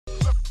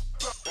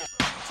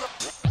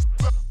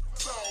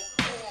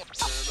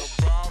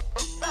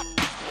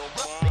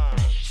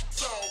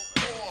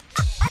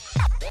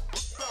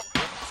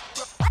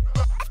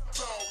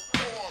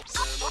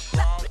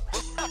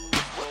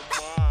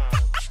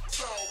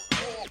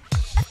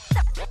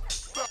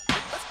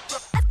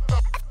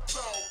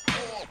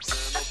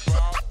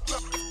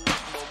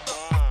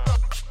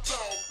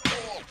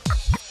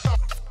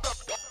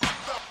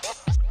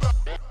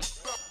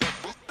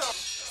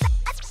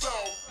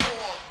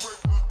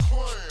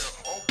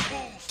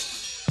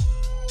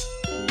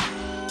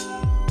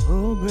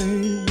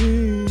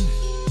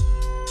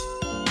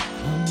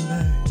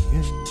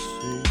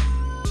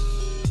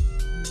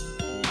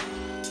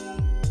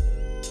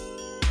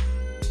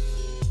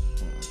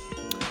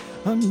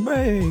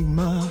unbreak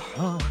my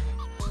heart.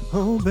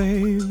 Oh,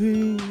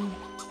 baby,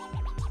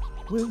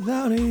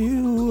 without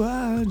you,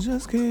 I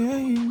just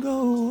can't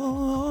go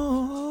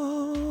on.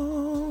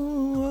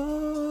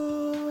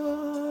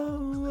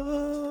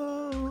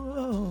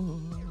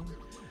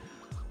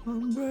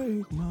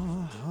 Unbreak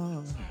my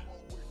heart.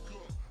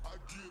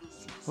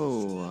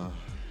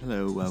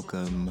 Hello,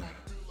 welcome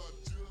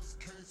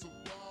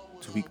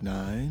to week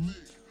 9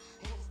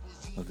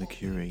 of the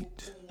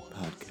Curate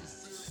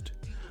podcast,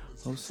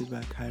 hosted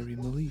by Kyrie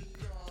Malik.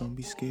 Don't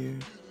be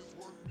scared.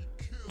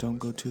 Don't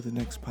go to the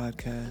next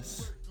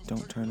podcast.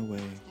 Don't turn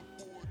away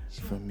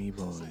from me,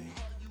 boy.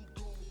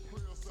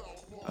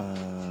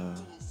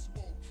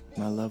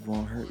 My love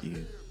won't hurt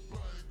you.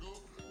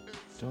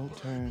 Don't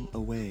turn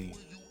away,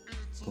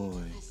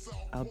 boy.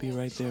 I'll be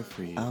right there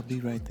for you. I'll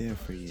be right there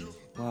for you.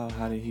 Wow,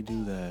 how did he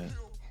do that?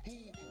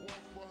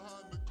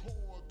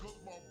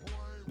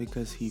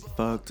 Because he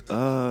fucked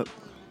up.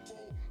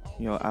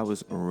 Yo, I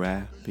was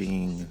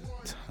rapping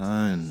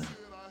ton.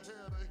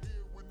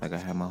 Like I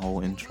had my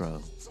whole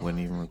intro. Wasn't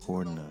even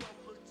recording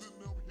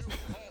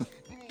it.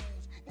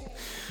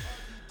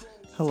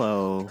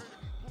 Hello.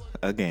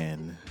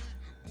 Again.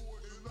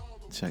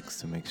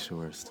 Checks to make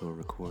sure it's still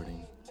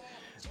recording.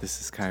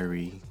 This is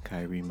Kyrie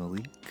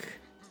Malik,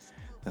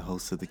 the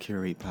host of the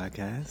Curate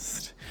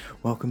podcast.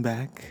 Welcome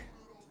back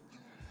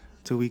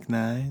to week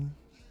 9.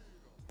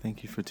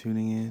 Thank you for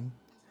tuning in.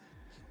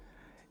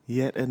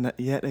 Yet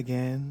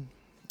again,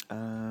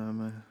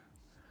 I'll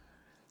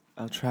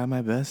try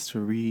my best to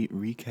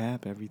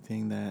recap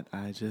everything that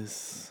I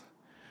just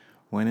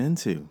went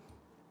into.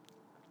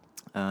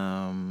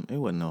 It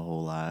wasn't a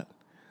whole lot.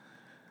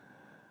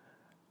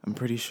 I'm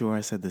pretty sure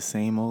I said the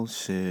same old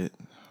shit,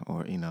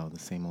 or the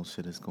same old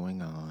shit is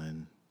going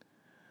on.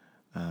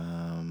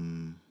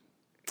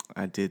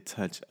 I did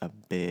touch a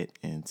bit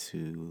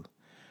into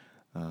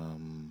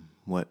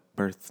what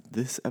birthed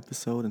this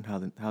episode and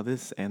how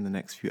this and the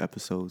next few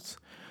episodes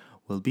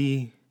will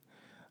be.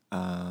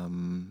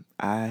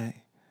 I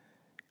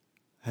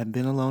had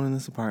been alone in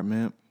this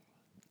apartment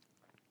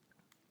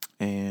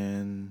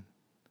and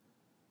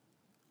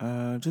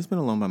just been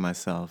alone by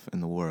myself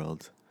in the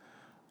world.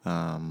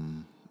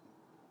 Not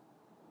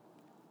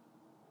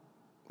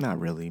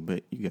really,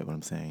 but you get what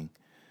I'm saying.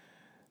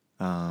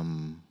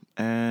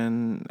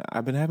 And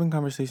I've been having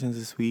conversations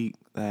this week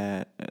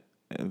that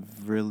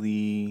have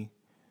really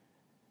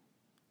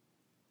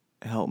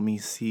helped me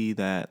see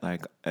that,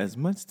 like, as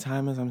much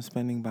time as I'm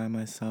spending by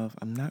myself,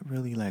 I'm not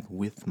really, like,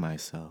 with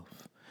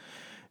myself,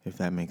 if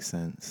that makes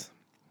sense.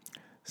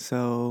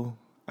 So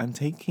I'm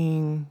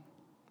taking...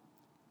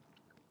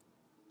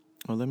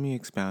 Well, let me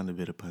expound a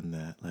bit upon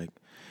that. Like,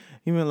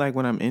 even like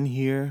when I'm in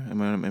here and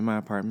when I'm in my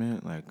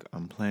apartment, like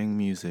I'm playing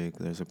music,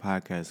 there's a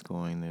podcast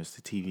going, there's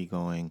the TV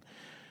going,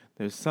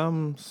 there's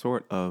some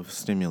sort of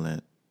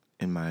stimulant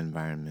in my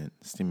environment,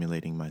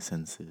 stimulating my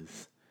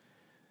senses.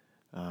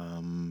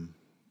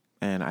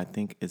 And I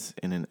think it's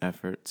in an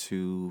effort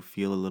to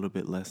feel a little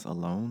bit less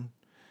alone,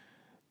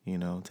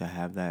 to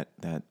have that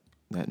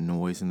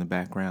noise in the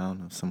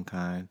background of some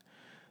kind,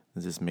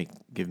 and just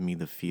give me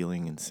the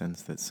feeling and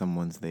sense that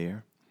someone's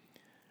there.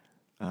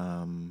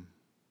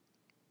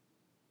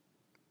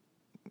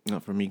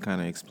 For me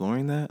kind of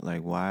exploring that,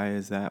 like, why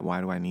is that?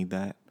 Why do I need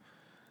that?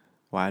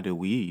 Why do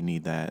we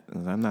need that?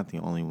 'Cause I'm not the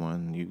only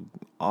one. You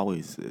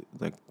always,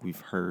 like, we've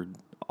heard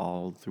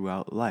all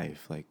throughout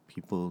life, like,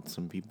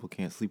 some people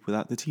can't sleep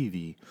without the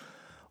TV,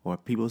 or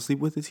people sleep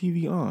with the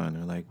TV on,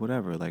 or like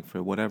whatever, like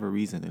for whatever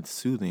reason, it's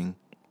soothing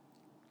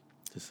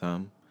to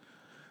some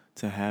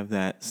to have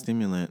that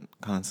stimulant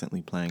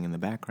constantly playing in the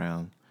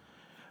background.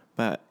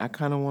 But I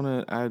kind of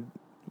want to,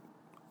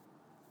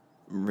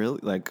 really,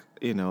 like,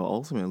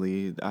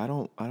 ultimately, I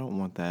don't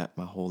want that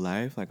my whole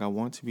life. Like, I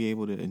want to be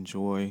able to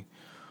enjoy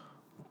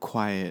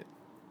quiet,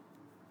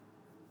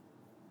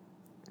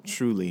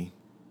 truly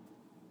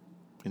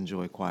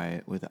enjoy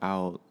quiet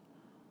without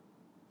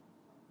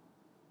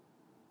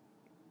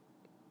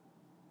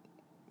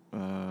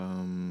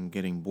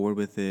getting bored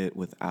with it,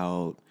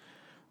 without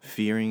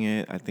fearing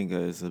it. I think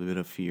there's a bit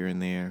of fear in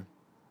there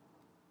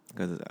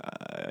because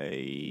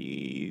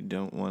I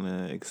don't want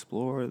to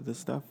explore the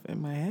stuff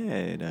in my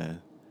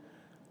head,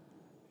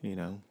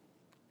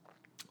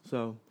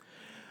 So,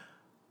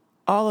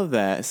 all of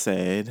that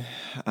said,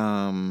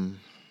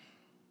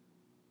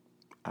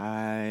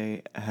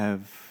 I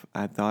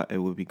thought it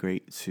would be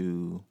great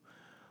to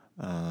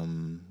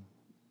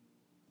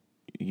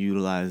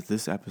utilize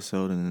this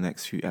episode and the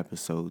next few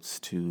episodes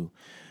to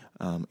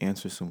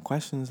answer some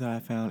questions that I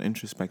found,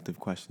 introspective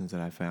questions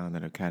that I found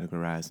that are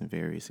categorized in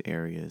various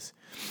areas,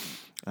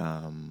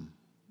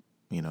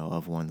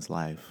 of one's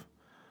life,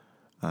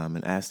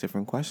 and ask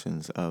different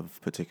questions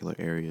of particular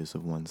areas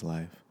of one's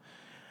life.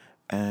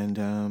 And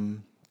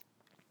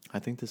I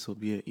think this will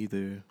be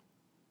either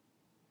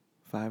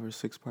 5 or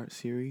 6 part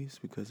series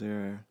because there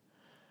are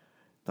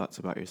thoughts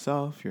about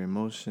yourself, your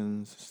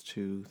emotions,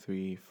 2,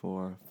 3,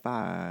 4,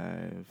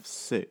 5,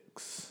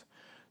 6,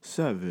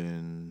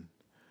 7.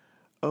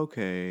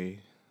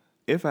 Okay,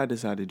 if I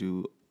decide to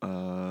do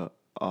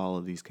all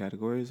of these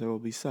categories, there will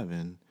be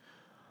 7.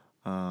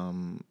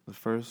 The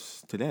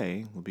first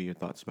today will be your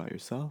thoughts about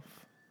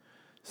yourself.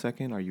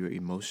 Second are your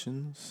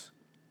emotions.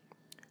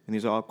 And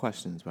these are all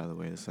questions, by the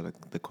way, so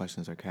the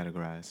questions are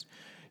categorized.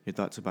 Your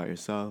thoughts about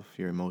yourself,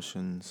 your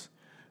emotions,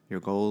 your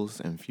goals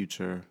and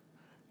future,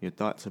 your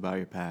thoughts about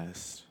your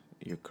past,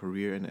 your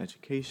career and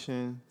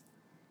education,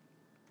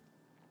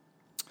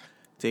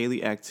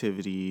 daily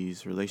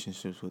activities,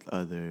 relationships with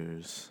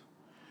others.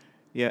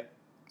 Yeah,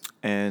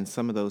 and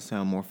some of those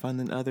sound more fun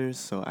than others,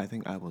 so I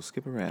think I will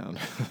skip around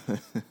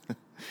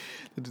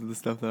to do the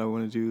stuff that I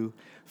want to do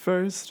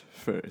first.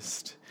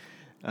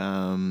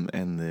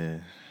 And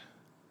the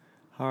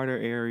harder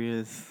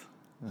areas,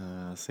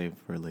 I'll save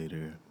for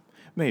later.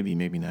 Maybe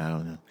not, I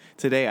don't know.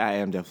 Today I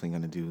am definitely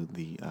going to do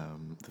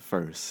the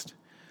first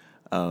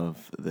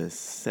of this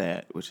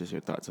set, which is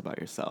your thoughts about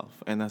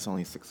yourself. And that's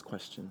only 6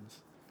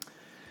 questions.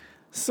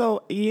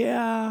 So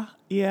yeah,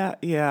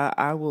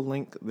 I will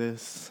link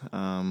this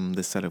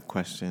this set of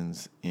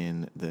questions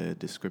in the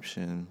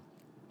description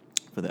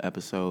for the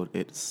episode.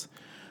 It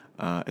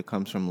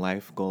comes from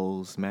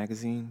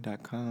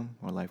lifegoalsmagazine.com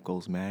or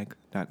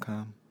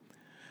lifegoalsmag.com.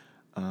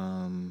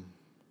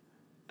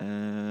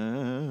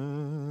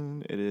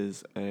 And it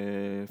is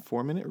a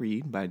 4-minute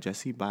read by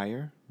Jesse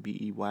Beyer,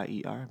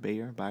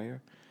 Beyer,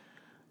 Beyer.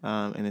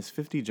 And it's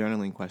 50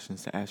 journaling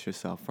questions to ask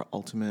yourself for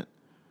ultimate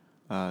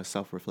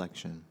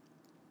self-reflection.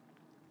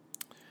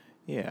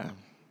 Yeah.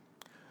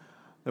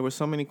 There were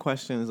so many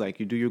questions, like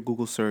you do your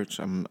Google search.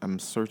 I'm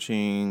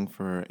searching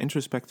for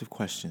introspective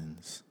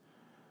questions.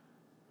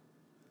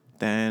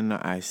 Then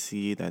I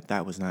see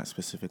that was not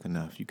specific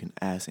enough. You can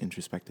ask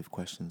introspective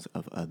questions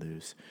of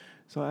others.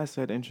 So I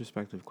said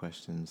introspective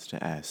questions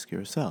to ask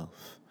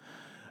yourself.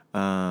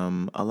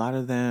 A lot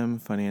of them,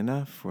 funny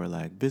enough, were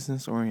like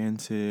business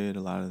oriented.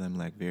 A lot of them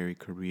like very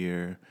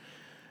career,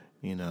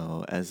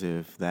 as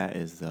if that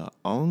is the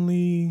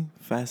only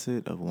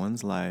facet of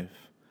one's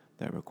life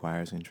that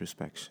requires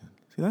introspection.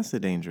 See, that's the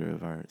danger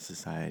of our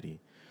society.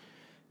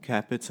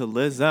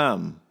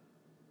 Capitalism.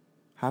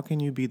 How can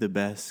you be the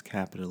best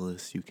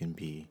capitalist you can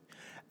be?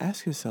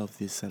 Ask yourself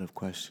this set of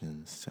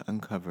questions to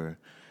uncover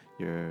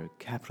your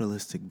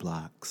capitalistic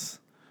blocks,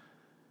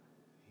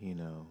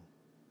 and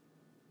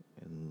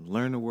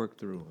learn to work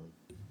through them.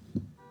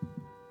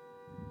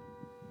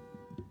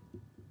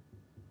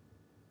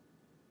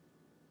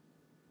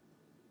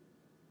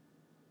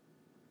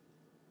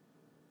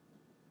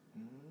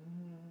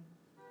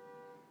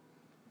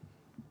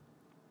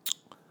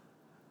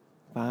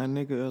 Fine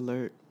nigga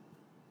alert.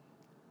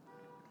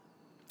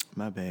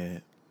 My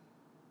bad.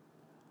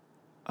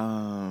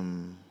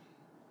 I'm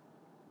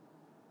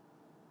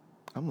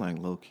like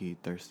low-key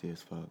thirsty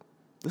as fuck.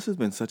 This has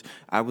been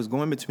I was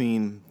going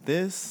between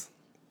this.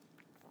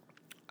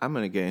 I'm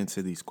going to get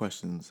into these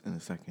questions in a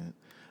second.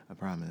 I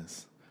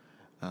promise.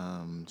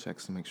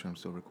 Checks to make sure I'm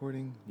still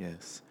recording.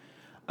 Yes.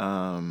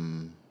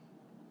 So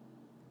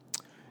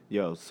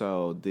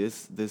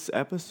this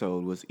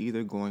episode was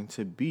either going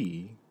to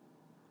be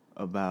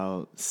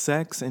about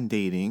sex and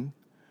dating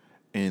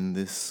in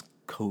this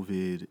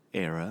COVID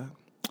era.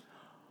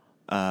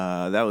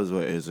 That was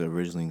what it was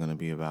originally going to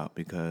be about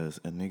because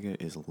a nigga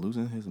is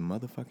losing his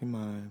motherfucking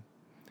mind.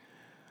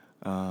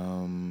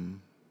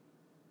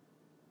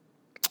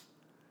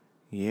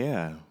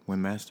 Yeah, when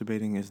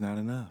masturbating is not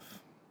enough.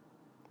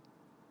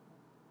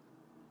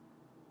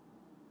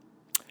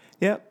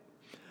 Yep.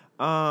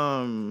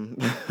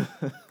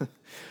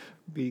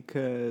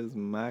 Because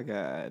my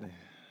God.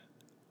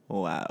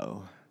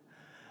 Wow.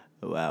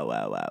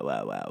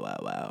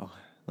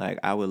 Like,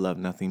 I would love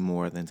nothing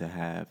more than to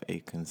have a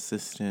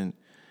consistent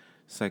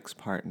sex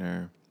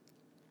partner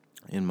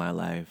in my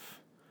life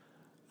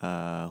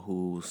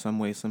who, some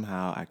way,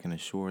 somehow, I can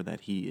assure that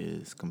he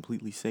is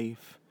completely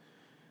safe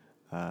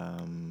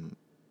in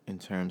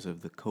terms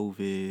of the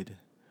COVID,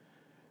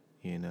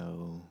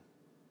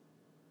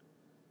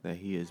 that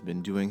he has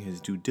been doing his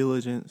due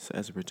diligence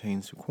as it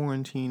pertains to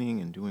quarantining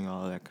and doing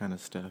all of that kind of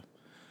stuff.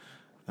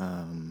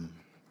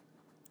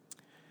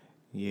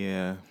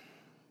 Yeah,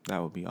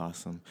 that would be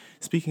awesome.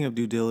 Speaking of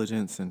due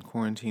diligence and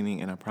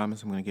quarantining, and I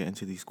promise I'm going to get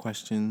into these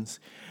questions,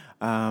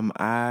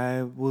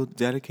 I will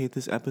dedicate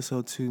this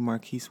episode to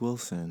Marquise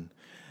Wilson.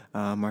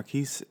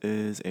 Marquise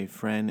is a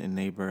friend and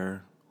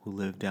neighbor who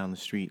lived down the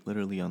street,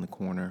 literally on the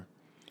corner.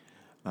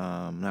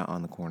 Not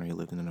on the corner, he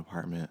lived in an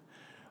apartment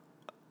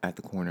at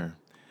the corner.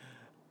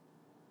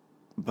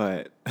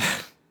 But,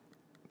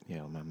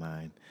 yeah, my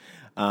mind.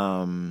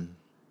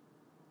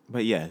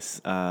 But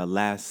yes,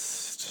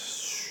 last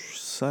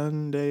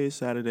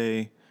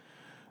Saturday,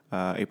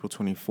 April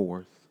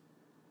 24th.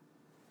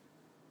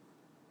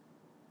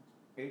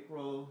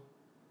 April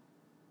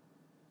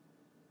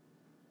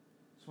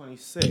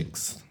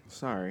 26th.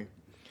 Sorry.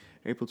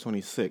 April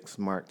 26th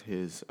marked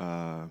his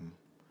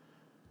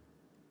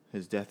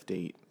death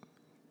date.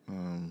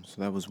 So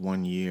that was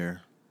 1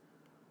 year.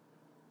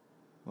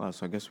 Wow,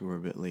 so I guess we were a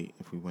bit late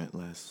if we went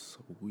last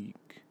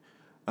week.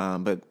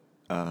 But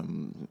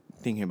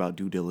thinking about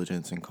due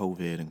diligence and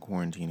COVID and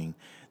quarantining,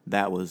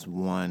 that was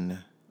one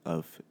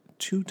of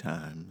 2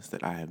 times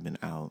that I have been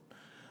out.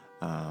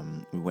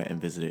 We went and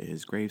visited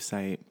his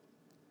gravesite,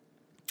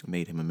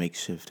 made him a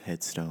makeshift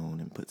headstone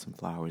and put some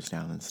flowers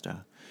down and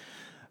stuff.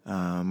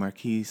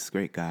 Marquise,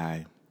 great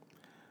guy.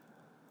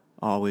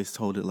 Always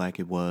told it like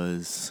it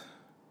was.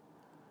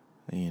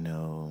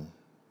 No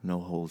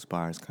holds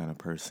bars kind of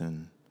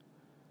person.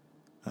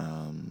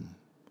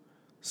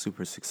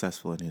 Super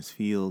successful in his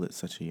field at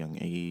such a young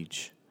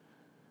age.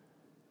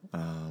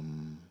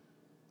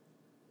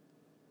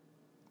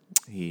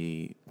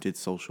 He did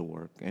social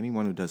work.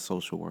 Anyone who does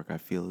social work, I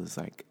feel, is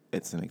like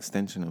it's an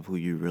extension of who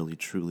you really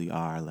truly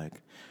are.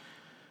 Like,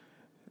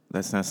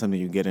 that's not something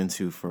you get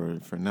into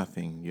for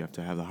nothing. You have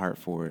to have the heart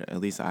for it. At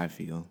least I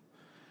feel,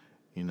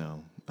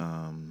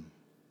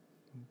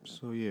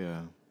 So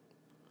yeah.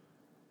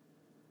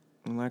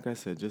 And like I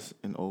said, just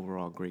an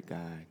overall great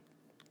guy.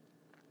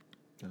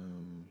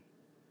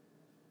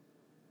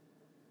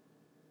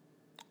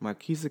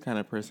 Marquis the kind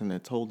of person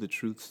that told the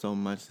truth so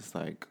much, it's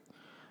like,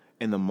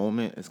 in the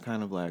moment, it's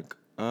kind of like,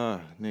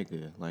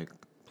 nigga, like,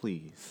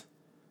 please.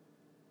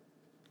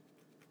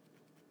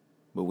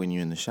 But when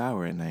you're in the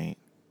shower at night,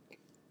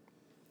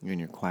 you're in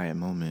your quiet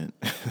moment,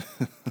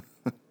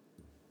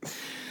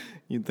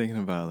 you're thinking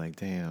about, like,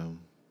 damn,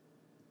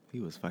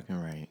 he was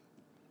fucking right.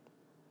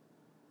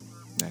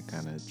 That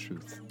kind of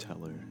truth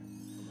tellerer.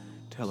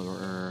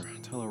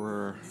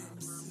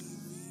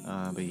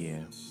 But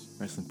yeah,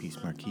 rest in peace,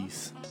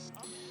 Marquise.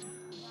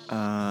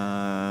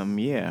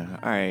 Yeah,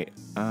 all right.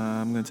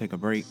 I'm gonna take a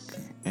break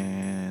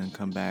and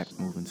come back,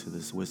 move into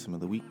this wisdom of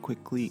the week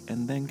quickly,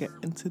 and then get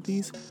into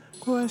these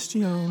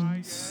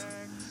questions.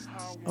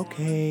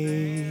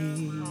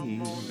 Okay.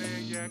 Come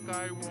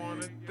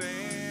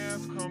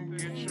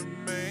get your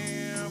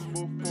man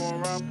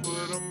before I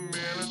put him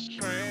in a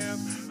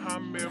trance.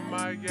 I'm in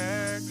my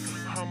yak,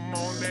 I'm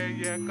on that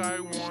yak, I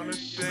wanna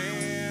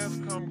dance.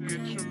 Come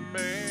get your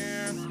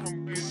man,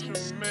 come get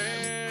your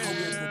man. I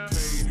woke up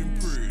paid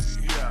and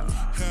pretty,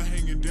 hair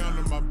hanging down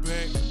to my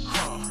back,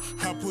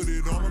 I put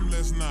it on him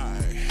last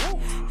night.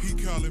 He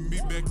calling me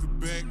back to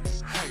back,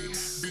 hey,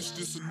 bitch,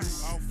 this a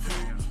new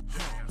outfit,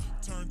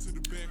 turn to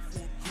the back for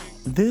a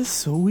pic.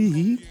 This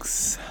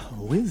week's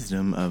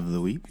wisdom of the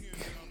week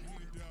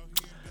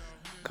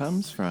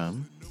comes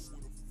from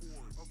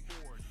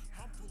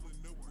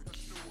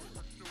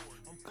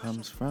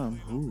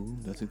who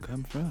does it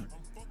come from?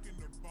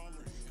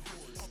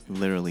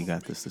 Literally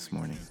got this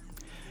morning.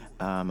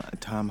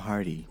 Tom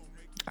Hardy.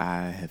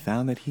 I have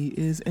found that he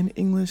is an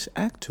English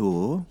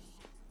actor,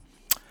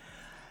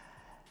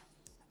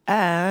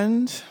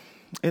 and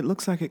it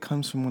looks like it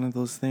comes from one of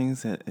those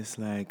things that it's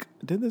like,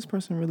 did this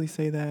person really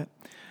say that?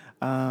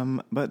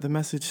 But the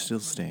message still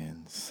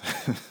stands.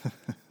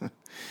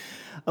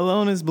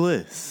 Alone is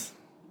bliss.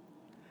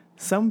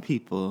 Some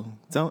people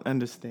don't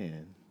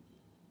understand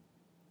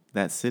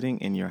that sitting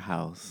in your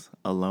house,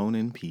 alone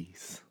in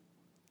peace,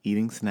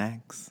 eating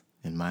snacks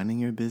and minding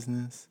your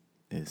business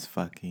is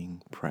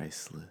fucking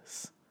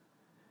priceless.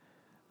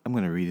 I'm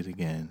going to read it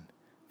again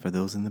for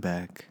those in the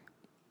back.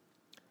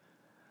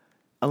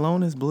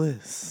 Alone is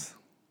bliss.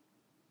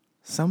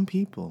 Some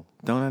people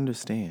don't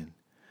understand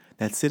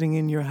that sitting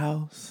in your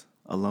house,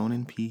 alone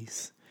in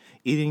peace,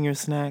 eating your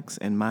snacks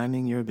and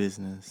minding your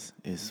business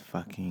is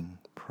fucking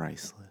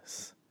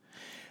priceless.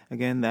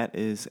 Again, that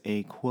is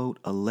a quote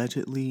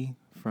allegedly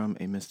from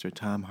a Mr.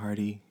 Tom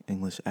Hardy,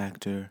 English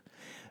actor,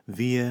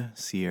 via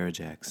Sierra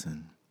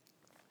Jackson.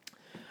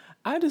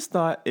 I just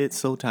thought it's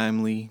so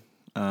timely,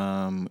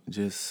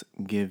 just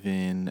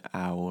given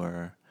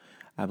I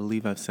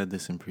believe I've said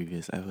this in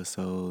previous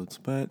episodes,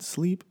 but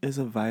sleep is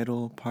a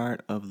vital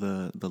part of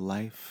the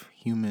life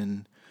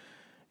human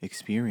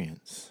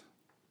experience.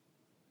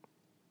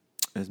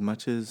 As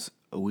much as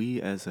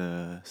we as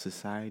a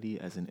society,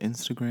 as an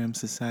Instagram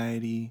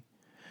society,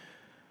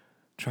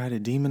 try to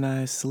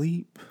demonize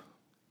sleep,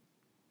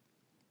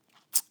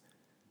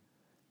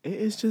 it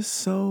is just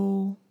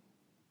so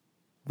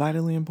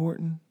vitally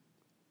important.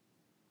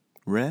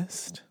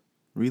 Rest,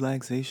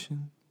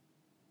 relaxation.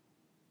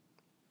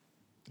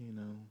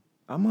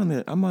 I'm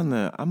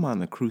on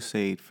the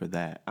crusade for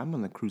that. I'm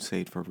on the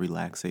crusade for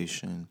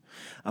relaxation.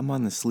 I'm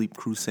on the sleep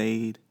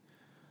crusade.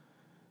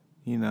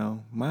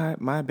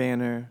 My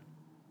banner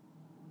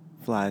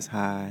flies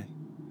high.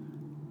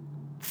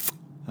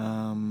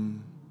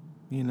 In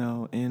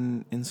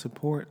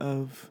support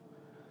of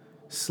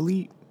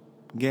sleep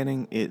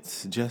getting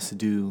its just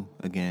due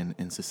again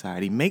in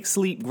society. Make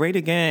sleep great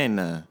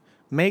again.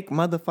 Make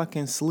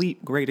motherfucking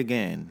sleep great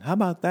again. How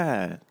about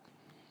that?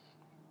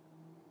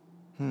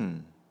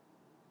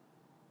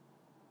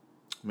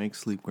 Make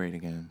sleep great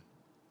again.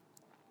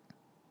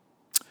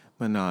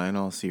 But no, in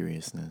all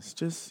seriousness,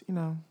 just,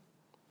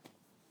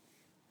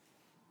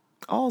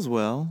 all's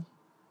well.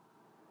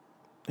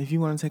 If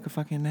you want to take a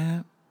fucking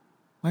nap,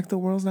 like the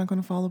world's not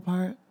going to fall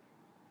apart.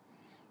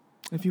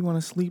 If you want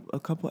to sleep a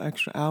couple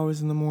extra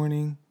hours in the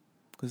morning,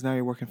 because now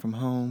you're working from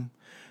home,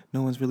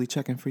 no one's really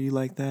checking for you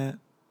like that,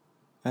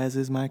 as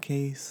is my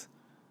case.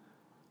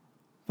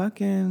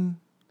 Fucking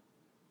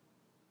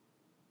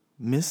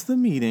miss the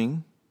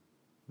meeting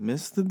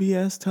Miss the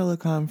BS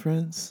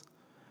teleconference.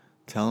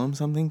 Tell them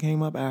something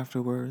came up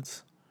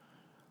afterwards.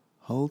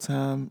 Whole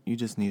time, you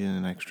just needed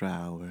an extra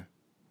hour.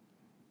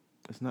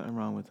 There's nothing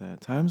wrong with that.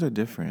 Times are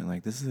different.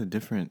 Like, this is a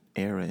different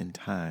era in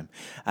time.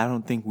 I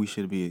don't think we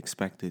should be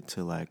expected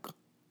to, like,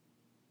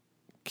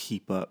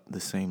 keep up the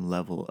same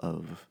level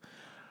of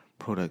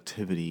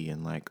productivity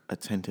and, like,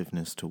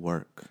 attentiveness to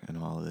work and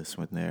all of this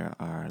when there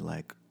are,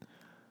 like,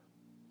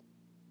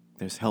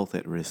 there's health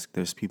at risk.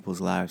 There's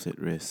people's lives at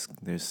risk.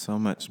 There's so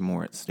much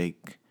more at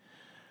stake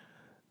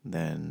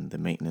than the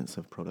maintenance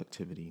of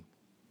productivity.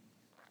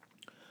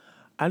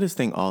 I just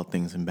think all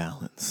things in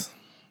balance,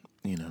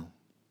 you know.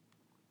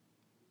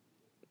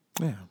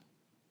 Yeah.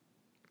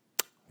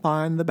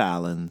 Find the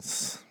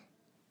balance.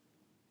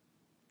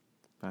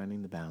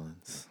 Finding the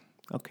balance.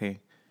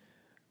 Okay.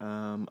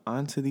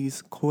 On to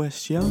these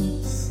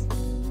questions.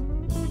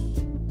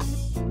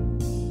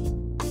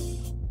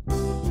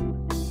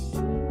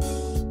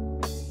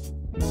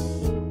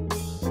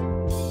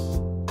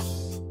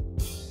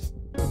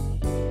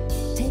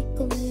 Take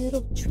a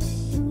little trip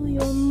through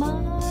your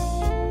mind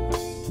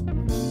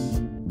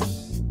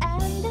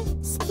and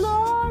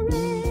explore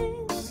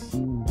it.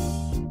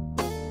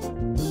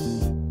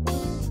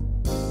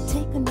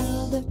 Take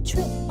another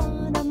trip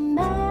on a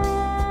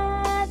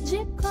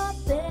magic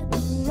carpet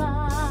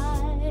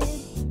ride.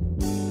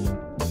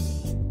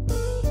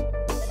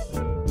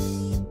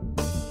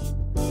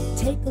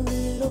 Take a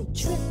little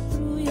trip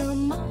through your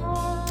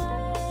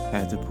mind.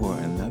 Had to pour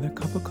another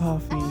cup of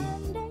coffee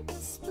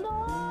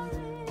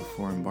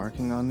before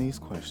embarking on these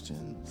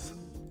questions.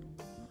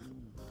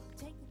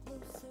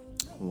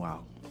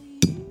 Wow.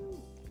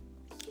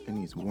 It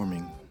needs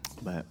warming,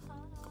 but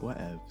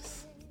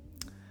whatevs.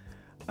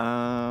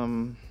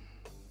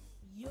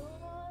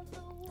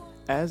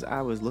 As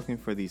I was looking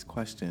for these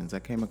questions, I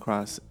came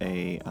across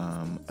a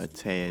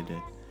TED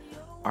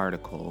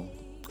article,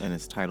 and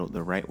it's titled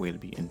 "The Right Way to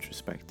Be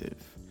Introspective."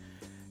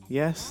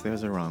 Yes,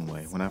 there's a wrong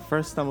way. When I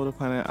first stumbled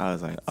upon it, I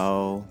was like,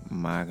 oh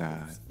my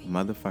God,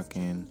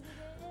 motherfucking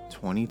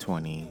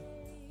 2020.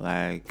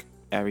 Like,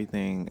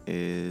 everything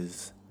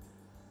is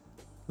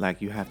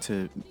like you have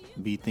to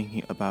be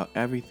thinking about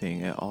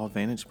everything at all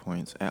vantage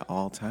points at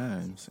all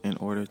times in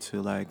order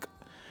to, like,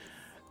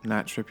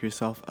 not trip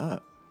yourself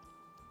up.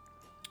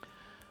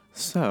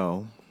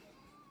 So,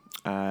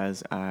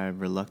 as I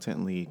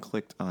reluctantly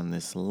clicked on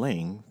this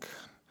link,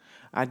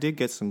 I did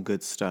get some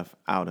good stuff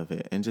out of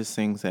it, and just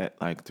things that,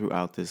 like,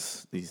 throughout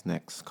these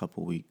next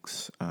couple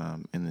weeks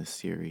in this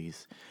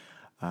series,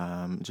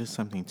 just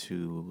something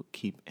to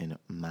keep in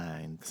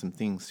mind, some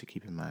things to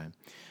keep in mind.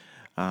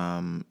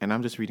 And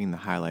I'm just reading the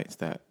highlights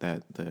that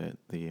the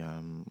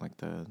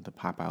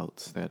pop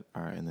outs that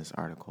are in this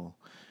article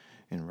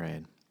in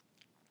red.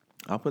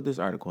 I'll put this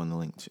article in the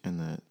link in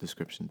the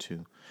description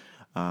too.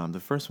 The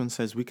first one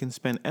says, we can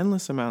spend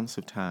endless amounts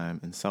of time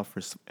in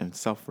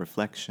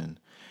self-reflection,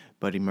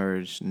 but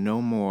emerge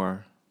no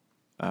more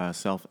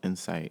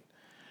self-insight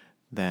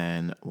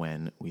than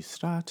when we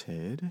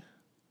started.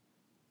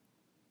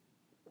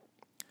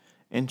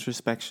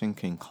 Introspection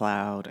can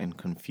cloud and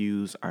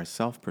confuse our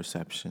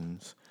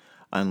self-perceptions,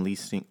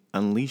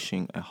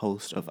 unleashing a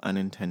host of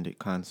unintended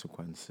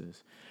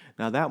consequences.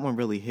 Now, that one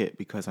really hit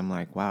because I'm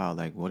like, wow,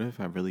 like, what if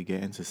I really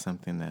get into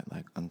something that,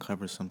 like,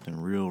 uncovers something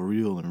real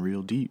and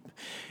real deep?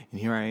 And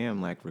here I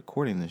am, like,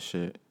 recording this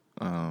shit.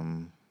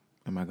 Am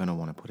I going to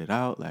want to put it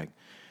out? Like,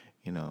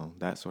 you know,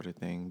 that sort of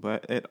thing.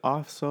 But it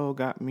also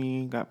got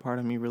part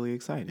of me really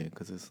excited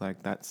because it's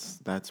like,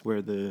 that's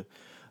where the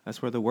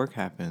work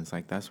happens.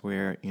 Like, that's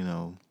where, you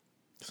know,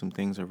 some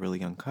things are really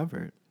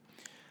uncovered.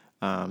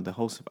 The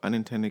host of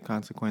unintended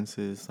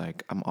consequences.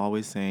 Like, I'm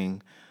always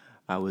saying,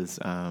 I was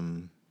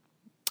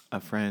a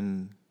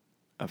friend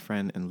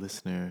and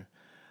listener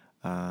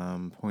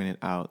pointed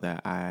out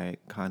that I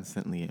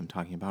constantly am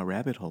talking about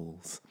rabbit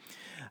holes,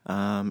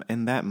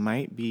 and that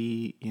might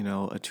be, you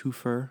know, a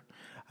twofer.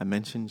 I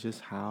mentioned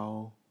just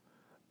how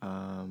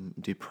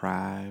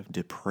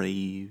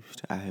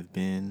depraved I have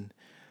been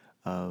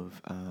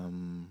of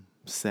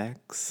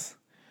sex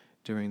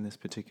during this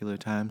particular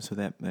time, so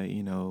that,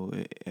 you know,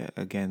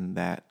 again,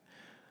 that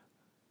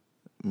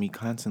me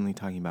constantly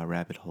talking about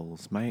rabbit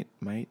holes might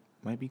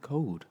be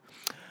code.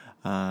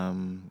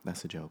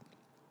 That's a joke.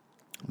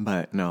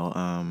 But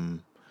no,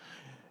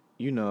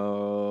 you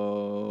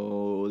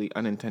know, the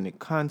unintended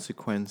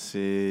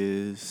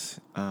consequences,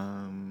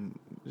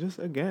 just,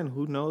 again,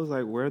 who knows,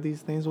 like, where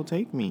these things will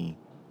take me,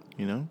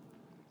 you know?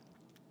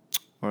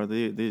 Or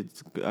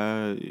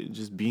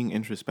just being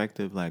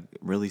introspective, like,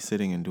 really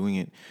sitting and doing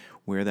it,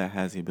 where that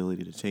has the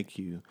ability to take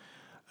you.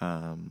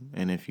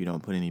 And if you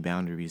don't put any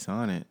boundaries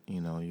on it, you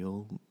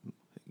know,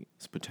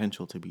 it's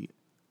potential to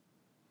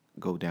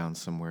go down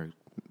somewhere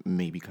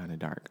maybe kind of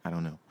dark. I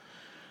don't know.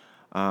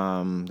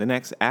 The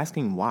next,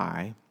 asking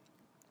why,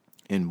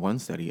 in one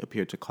study,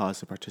 appeared to cause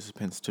the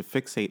participants to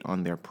fixate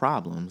on their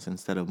problems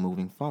instead of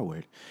moving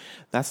forward.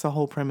 That's the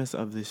whole premise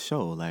of this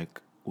show. Like,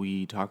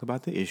 we talk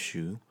about the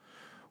issue,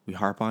 we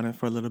harp on it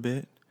for a little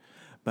bit,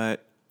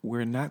 but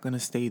we're not going to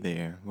stay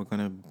there. We're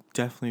going to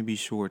definitely be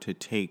sure to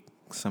take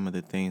some of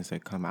the things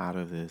that come out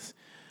of this,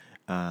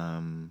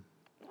 some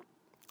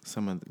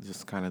of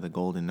just kind of the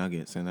golden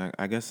nuggets. And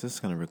I guess this is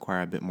going to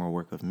require a bit more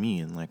work of me.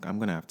 And like, I'm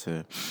going to have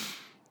to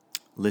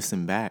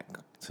listen back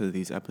to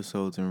these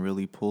episodes and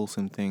really pull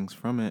some things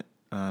from it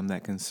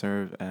that can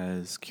serve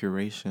as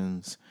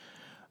curations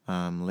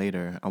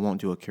later. I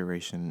won't do a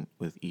curation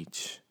with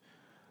each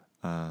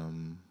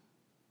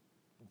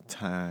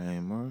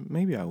time, or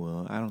maybe I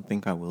will. I don't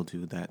think I will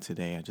do that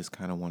today. I just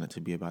kind of want it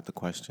to be about the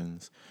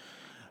questions.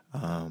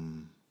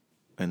 And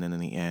then in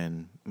the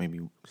end, maybe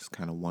just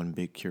kind of one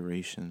big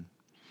curation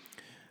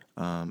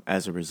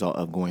as a result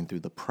of going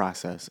through the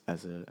process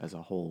as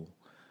a whole,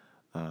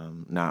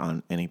 not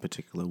on any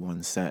particular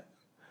one set.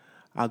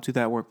 I'll do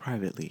that work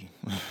privately.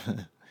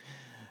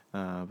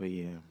 But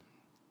yeah.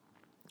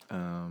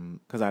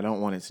 Because I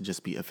don't want it to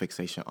just be a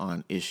fixation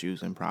on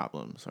issues and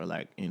problems, or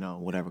like,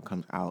 whatever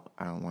comes out.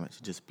 I don't want it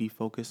to just be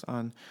focused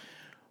on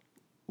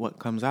what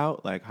comes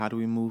out. Like, how do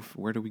we move?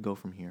 Where do we go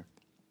from here?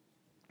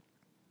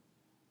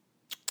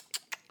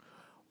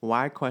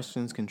 Why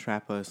questions can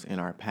trap us in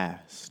our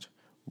past?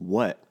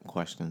 What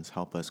questions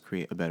help us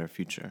create a better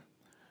future?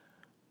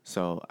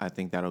 So I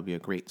think that'll be a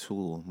great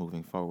tool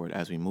moving forward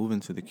as we move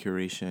into the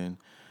curation.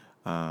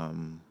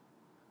 The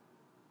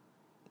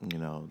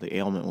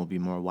ailment will be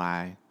more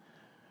why.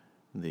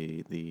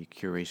 The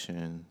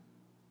curation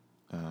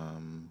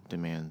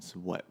demands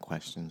what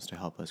questions to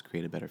help us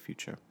create a better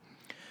future.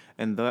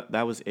 And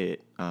that was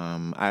it.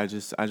 I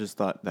just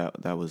thought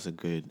that was a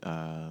good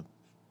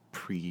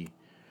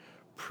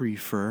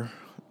prefer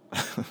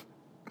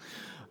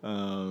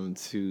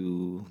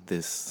to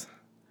this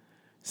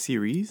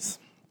series,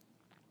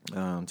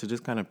 to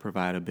just kind of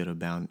provide a bit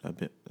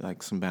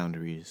like some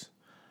boundaries,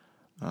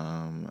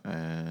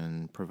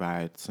 and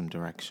provide some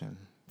direction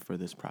for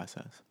this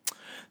process.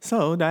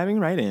 So, diving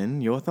right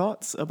in, your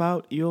thoughts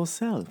about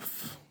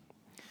yourself.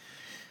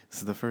 This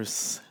is the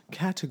first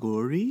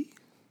category.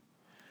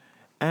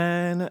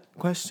 And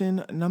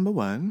question number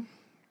 1,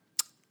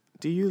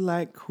 do you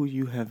like who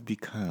you have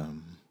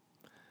become?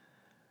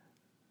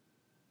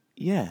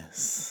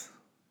 Yes.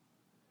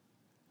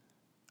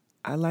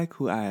 I like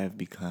who I have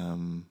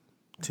become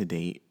to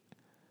date.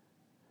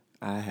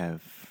 I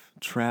have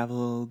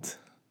traveled.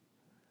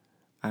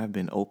 I've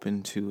been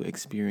open to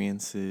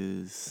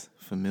experiences,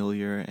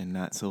 familiar and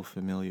not so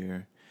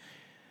familiar.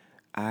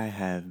 I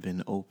have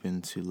been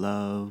open to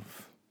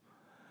love.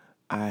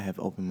 I have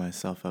opened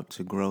myself up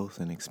to growth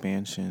and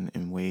expansion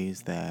in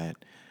ways that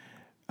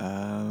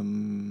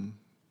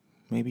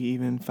maybe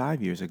even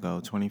 5 years ago,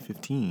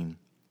 2015,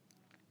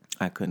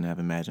 I couldn't have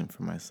imagined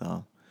for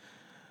myself.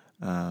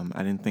 I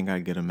didn't think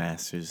I'd get a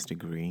master's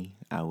degree.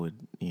 I would,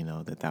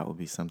 that would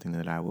be something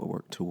that I would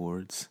work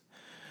towards.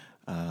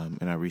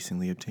 And I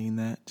recently obtained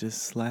that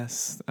just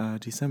last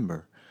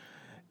December.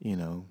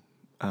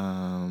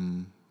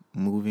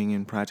 Moving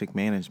in project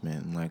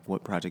management, and like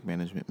what project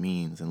management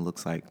means and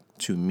looks like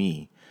to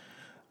me.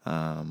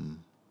 And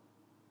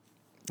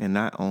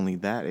not only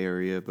that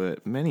area,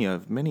 but many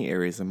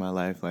areas of my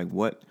life. Like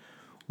what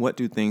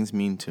do things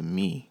mean to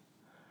me?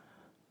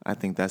 I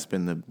think that's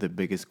been the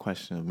biggest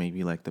question of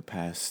maybe like the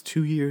past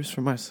 2 years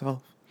for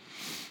myself.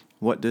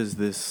 What does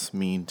this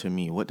mean to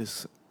me? What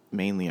does,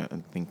 mainly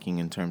I'm thinking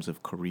in terms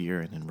of career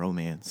and in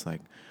romance,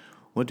 like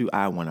what do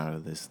I want out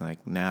of this?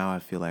 Like now I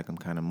feel like I'm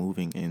kind of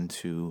moving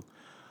into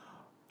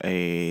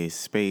a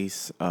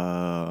space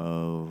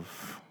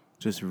of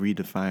just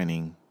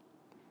redefining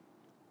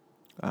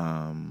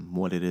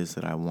what it is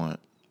that I want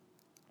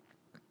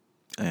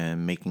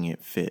and making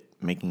it fit,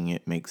 making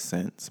it make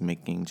sense,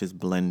 just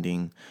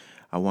blending.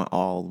 I want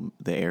all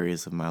the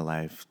areas of my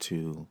life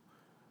to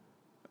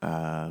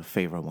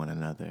favor one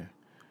another.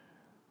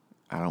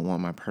 I don't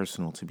want my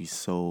personal to be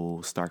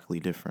so starkly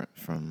different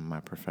from my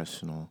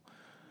professional,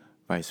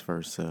 vice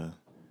versa.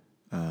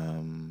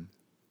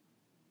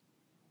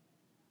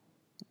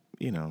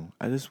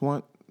 I just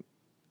want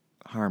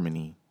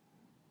harmony.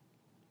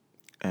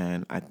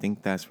 And I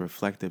think that's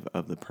reflective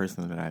of the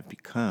person that I've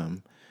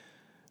become,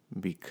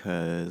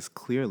 because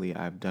clearly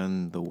I've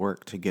done the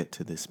work to get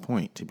to this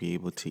point, to be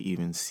able to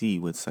even see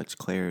with such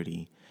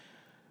clarity,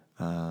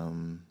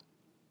 and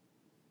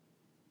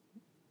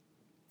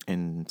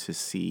to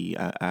see,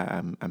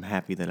 I'm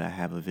happy that I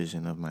have a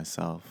vision of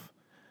myself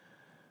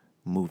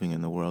moving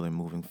in the world and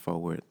moving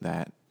forward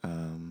that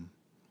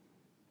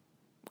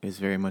is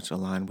very much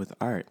aligned with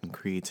art and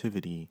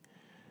creativity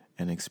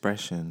and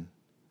expression,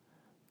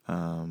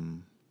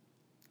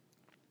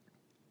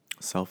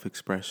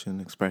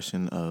 self-expression,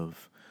 expression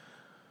of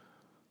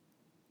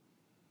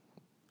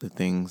the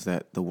things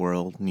that the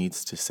world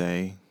needs to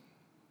say.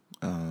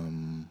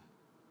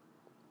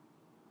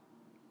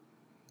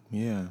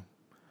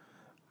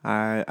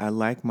 I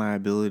like my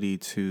ability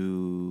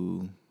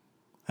to,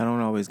 I don't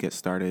always get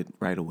started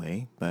right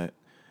away, but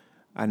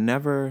I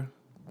never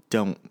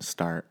don't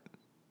start,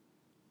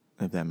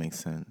 if that makes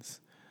sense.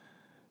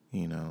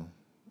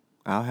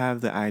 I'll have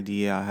the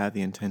idea, I'll have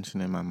the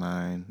intention in my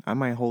mind. I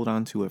might hold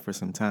on to it for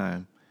some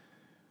time,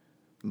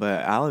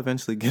 But I'll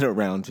eventually get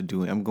around to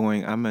doing.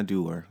 I'm a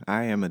doer.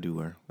 I am a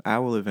doer. I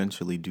will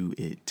eventually do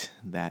it.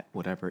 That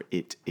whatever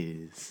it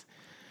is.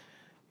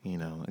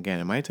 Again,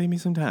 it might take me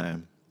some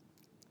time.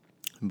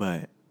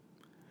 But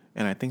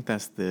and I think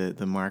that's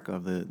the mark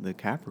of the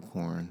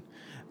Capricorn.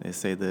 They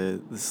say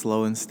the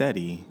slow and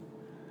steady,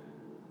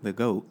 the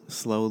goat,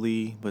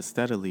 slowly but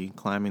steadily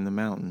climbing the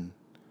mountain.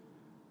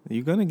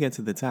 You're gonna get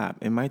to the top.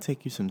 It might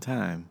take you some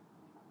time.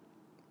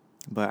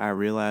 But I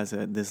realize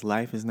that this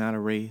life is not a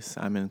race.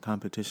 I'm in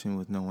competition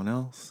with no one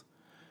else.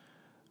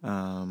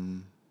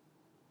 And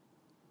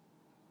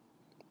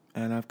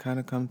I've kind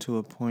of come to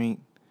a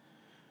point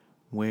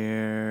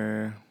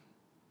where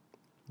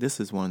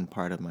this is one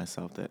part of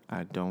myself that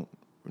I don't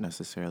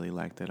necessarily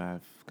like, that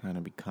I've kind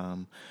of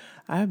become.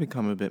 I have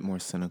become a bit more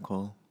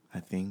cynical, I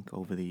think,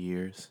 over the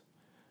years.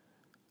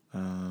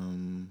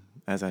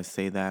 As I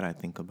say that, I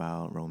think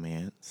about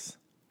romance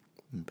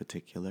in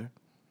particular.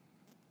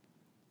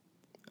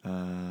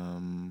 I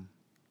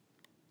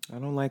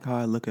don't like how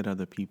I look at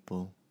other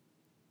people.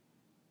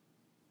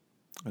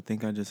 I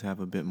think I just have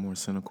a bit more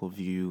cynical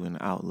view and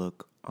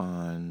outlook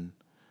on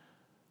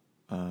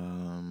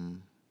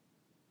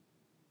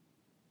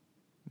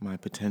my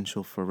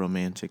potential for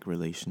romantic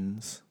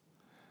relations,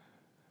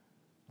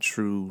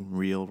 true,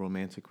 real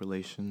romantic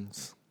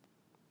relations.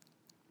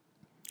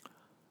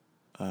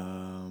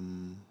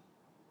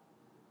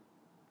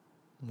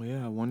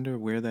 Yeah, I wonder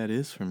where that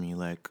is for me.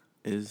 Like,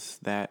 is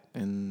that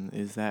in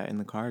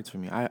the cards for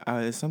me?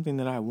 It's something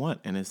that I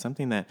want, and it's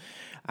something that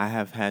I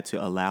have had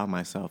to allow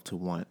myself to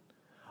want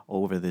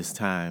over this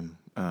time.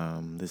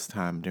 This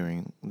time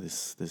during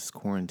this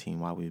quarantine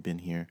while we've been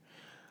here,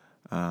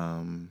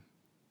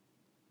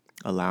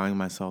 allowing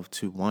myself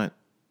to want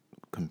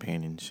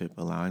companionship,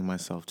 allowing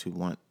myself to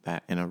want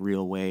that in a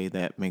real way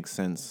that makes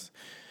sense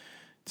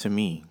to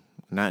me,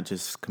 not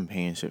just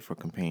companionship for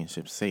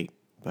companionship's sake,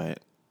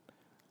 but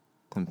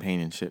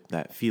companionship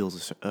that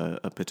feels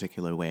a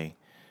particular way,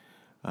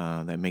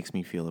 that makes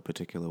me feel a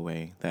particular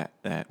way,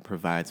 that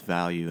provides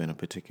value in a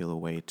particular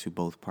way to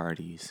both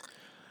parties,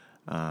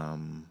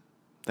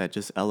 that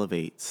just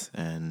elevates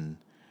and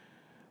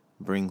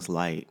brings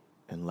light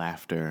and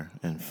laughter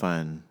and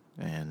fun,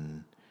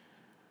 and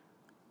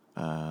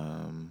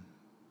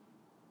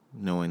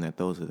knowing that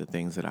those are the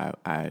things that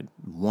I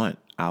want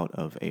out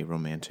of a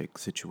romantic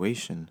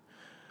situation,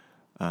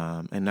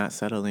 and not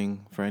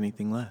settling for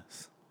anything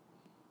less.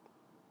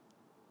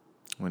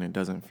 When it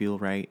doesn't feel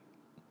right,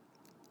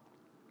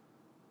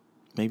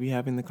 maybe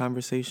having the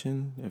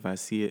conversation if I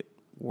see it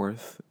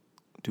worth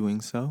doing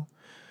so.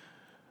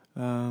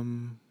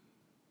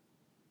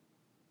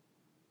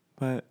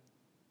 But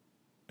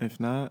if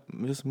not,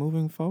 just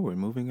moving forward,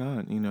 moving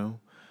on,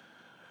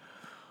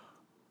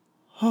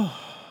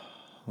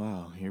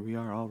 Wow, here we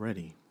are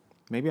already.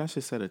 Maybe I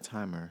should set a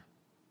time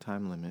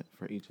limit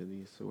for each of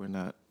these so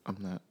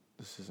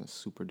this isn't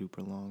super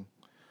duper long.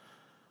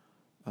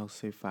 I'll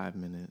say 5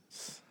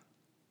 minutes.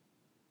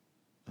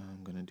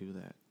 I'm going to do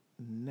that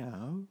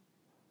now.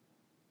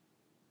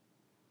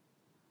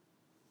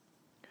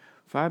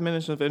 5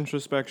 minutes of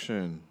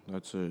introspection.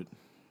 That's it.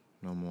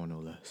 No more, no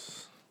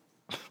less.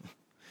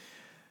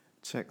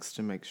 Checks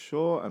to make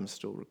sure I'm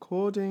still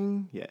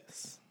recording.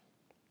 Yes.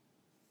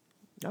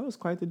 That was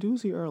quite the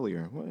doozy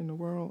earlier. What in the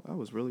world? I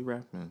was really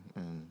rapping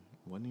and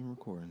wasn't even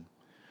recording.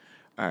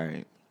 All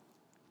right.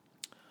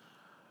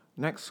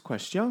 Next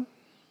question.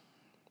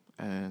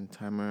 And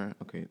timer.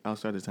 Okay, I'll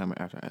start the timer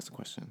after I ask the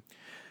question.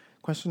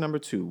 Question number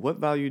 2. What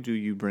value do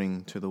you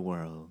bring to the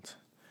world?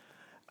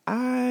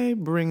 I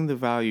bring the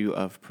value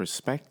of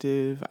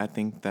perspective. I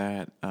think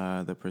that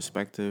the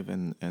perspective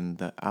and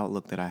the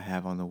outlook that I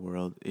have on the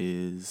world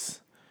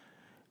is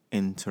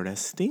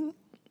interesting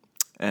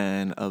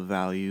and of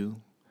value.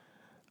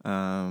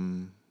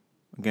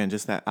 Again,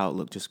 just that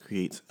outlook just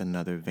creates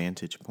another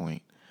vantage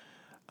point.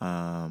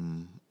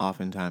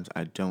 Oftentimes,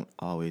 I don't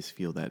always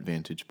feel that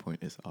vantage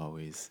point is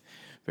always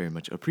very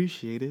much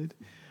appreciated,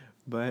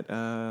 but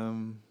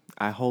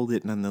I hold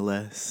it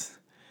nonetheless,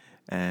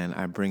 and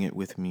I bring it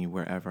with me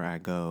wherever I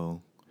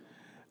go.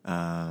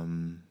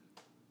 And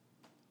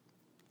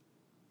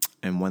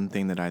one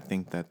thing that I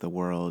think that the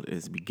world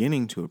is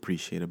beginning to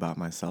appreciate about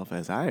myself,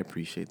 as I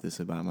appreciate this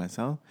about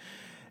myself,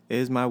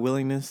 is my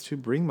willingness to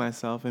bring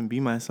myself and be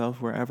myself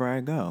wherever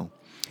I go.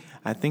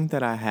 I think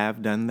that I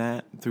have done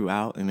that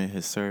throughout, and it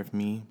has served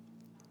me,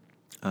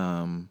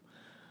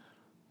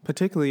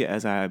 particularly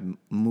as I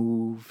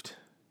moved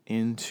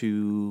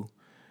into,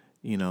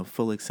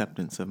 full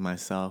acceptance of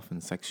myself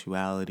and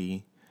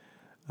sexuality.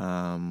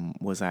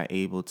 Was I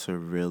able to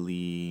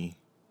really?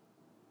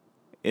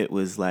 It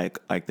was like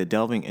the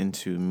delving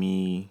into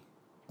me,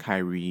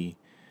 Kyrie,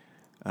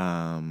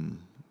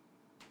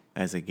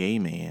 as a gay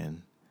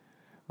man,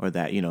 or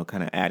that,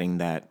 kind of adding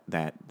that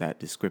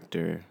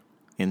descriptor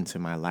into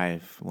my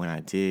life. When I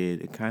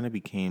did, it kind of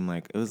became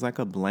it was like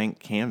a blank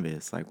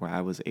canvas, where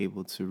I was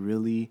able to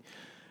really,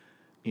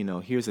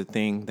 here's a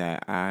thing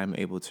that I'm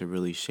able to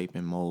really shape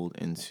and mold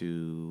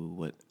into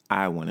what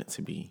I want it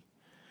to be.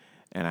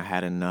 And I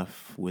had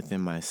enough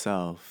within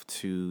myself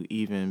to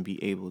even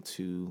be able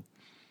to,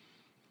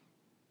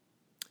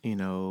 you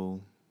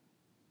know,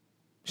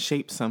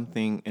 shape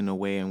something in a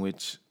way in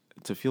which,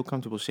 to feel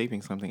comfortable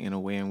shaping something in a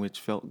way in which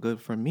felt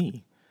good for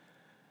me.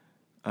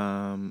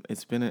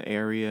 It's been an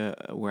area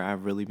where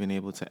I've really been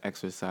able to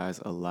exercise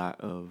a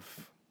lot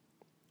of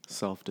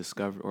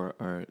self-discovery,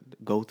 or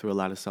go through a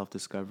lot of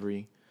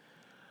self-discovery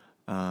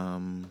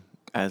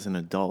as an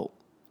adult.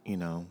 You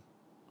know,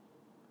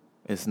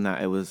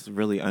 it was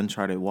really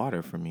uncharted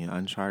water for me,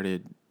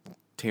 uncharted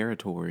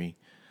territory.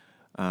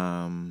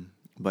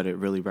 But it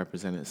really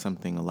represented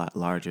something a lot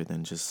larger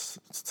than just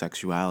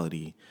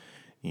sexuality.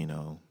 You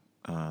know,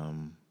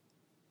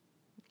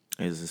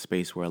 is a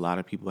space where a lot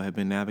of people have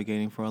been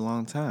navigating for a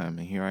long time.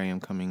 And here I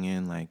am coming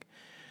in, like,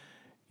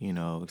 you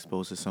know,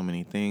 exposed to so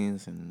many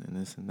things and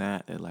this and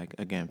that, like,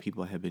 again,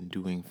 people have been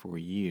doing for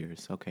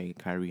years. Okay,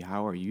 Kyrie,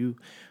 how are you?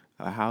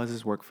 How does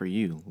this work for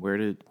you?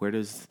 Where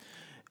does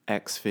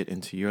X fit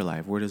into your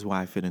life? Where does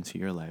Y fit into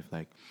your life?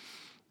 Like,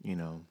 you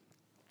know,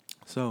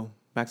 so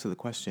back to the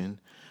question.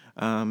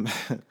 I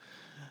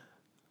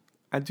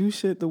do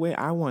shit the way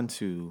I want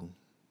to.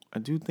 I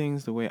do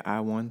things the way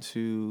I want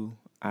to.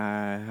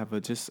 I have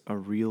just a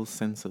real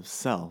sense of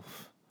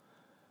self.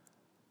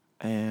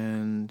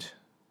 And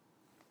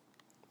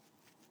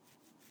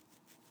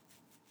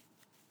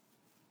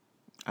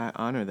I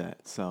honor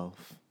that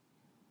self.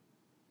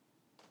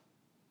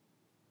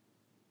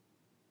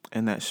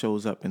 And that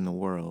shows up in the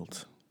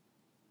world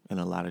in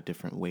a lot of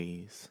different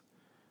ways.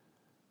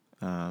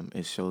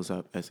 It shows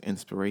up as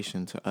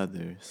inspiration to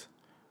others.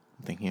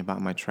 I'm thinking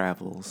about my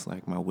travels,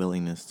 like my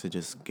willingness to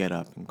just get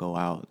up and go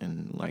out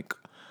and, like,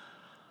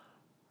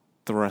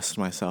 thrust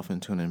myself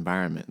into an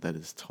environment that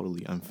is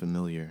totally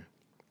unfamiliar.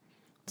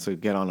 To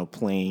get on a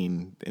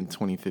plane in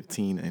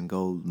 2015 and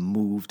go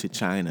move to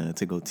China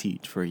to go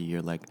teach for a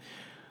year. Like,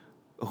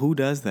 who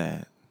does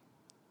that?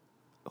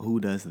 Who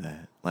does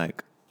that?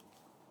 Like,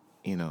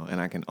 you know, and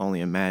I can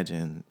only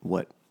imagine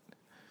what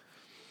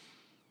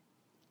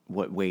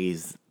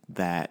ways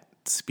that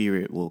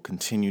spirit will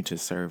continue to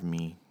serve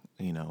me,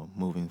 you know,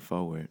 moving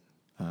forward,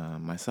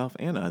 myself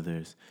and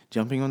others.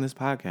 Jumping on this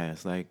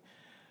podcast, like,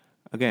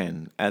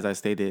 again, as I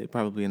stated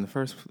probably in the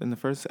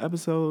first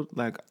episode,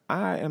 like,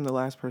 I am the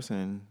last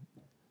person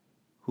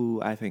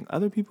who I think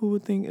other people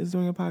would think is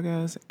doing a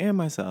podcast, and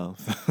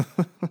myself.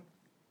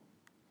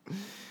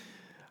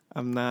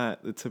 I'm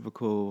not the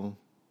typical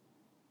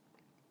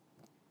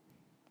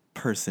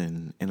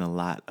person in a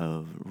lot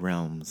of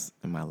realms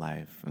in my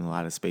life. In a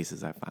lot of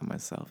spaces I find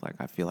myself. Like,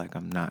 I feel like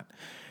I'm not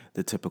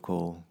the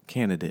typical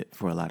candidate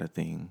for a lot of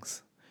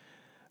things.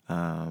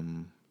 Not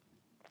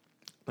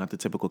the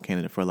typical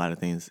candidate for a lot of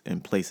things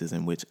in places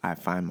in which I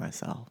find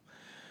myself,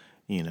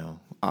 you know,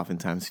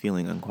 oftentimes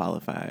feeling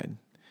unqualified.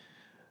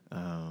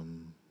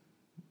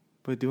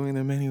 But doing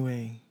them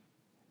anyway,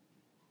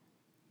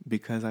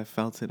 because I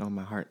felt it on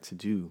my heart to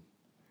do.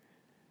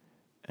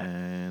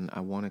 And I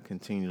want to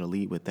continue to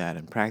lead with that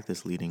and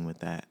practice leading with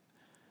that.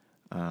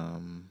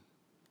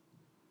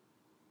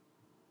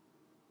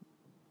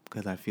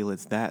 Because I feel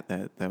it's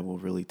that will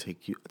really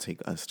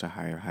take us to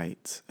higher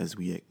heights as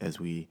we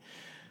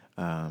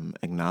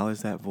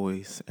acknowledge that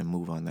voice and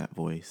move on that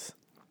voice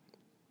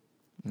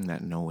and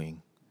that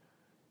knowing,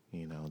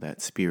 you know,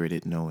 that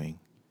spirited knowing.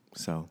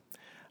 So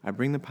I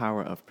bring the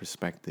power of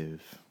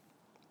perspective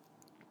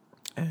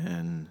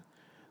and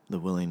the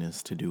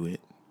willingness to do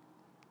it,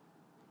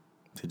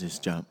 to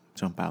just jump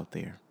out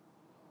there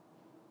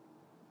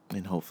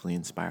and hopefully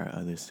inspire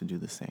others to do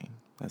the same.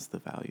 That's the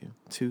value.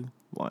 2,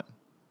 1,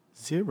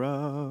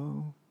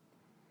 0.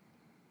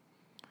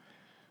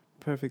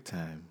 Perfect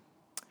time.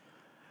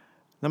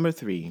 Number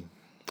 3,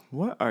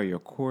 what are your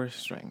core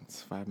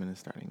strengths? 5 minutes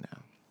starting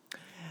now.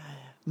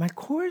 My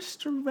core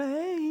strengths.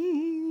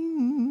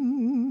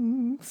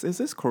 Is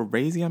this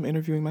crazy? I'm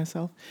interviewing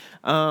myself.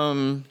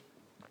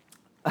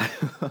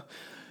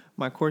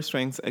 My core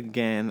strengths,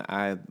 again,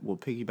 I will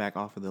piggyback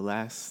off of the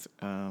last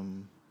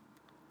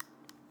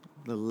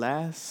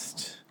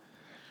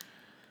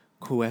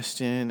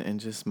question, and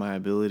just my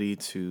ability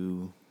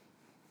to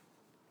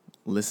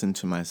listen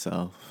to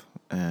myself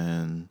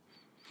and,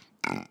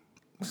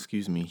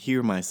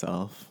 hear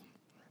myself.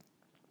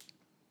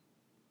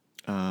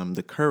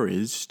 The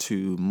courage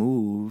to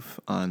move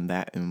on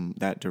in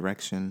that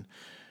direction,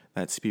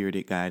 that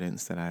spirited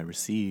guidance that I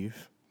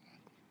receive.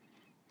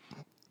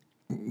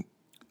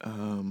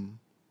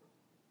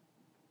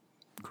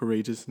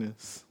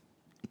 Courageousness,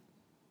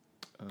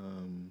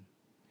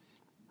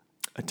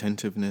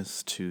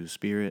 attentiveness to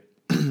spirit,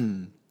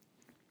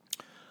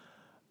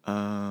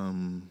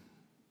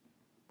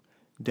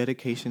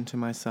 dedication to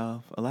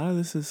myself. A lot of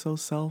this is so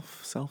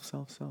self.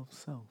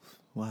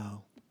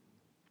 Wow.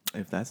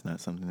 If that's not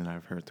something that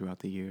I've heard throughout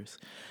the years.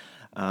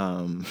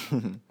 My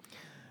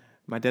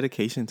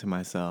dedication to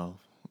myself.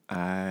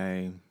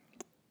 I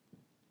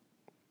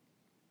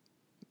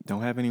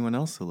don't have anyone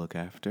else to look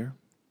after.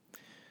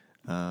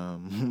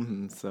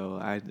 So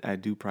I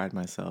do pride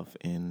myself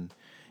in,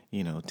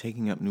 you know,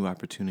 taking up new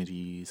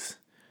opportunities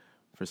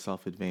for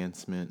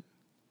self-advancement,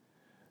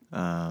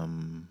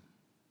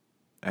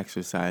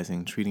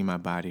 exercising, treating my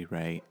body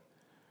right.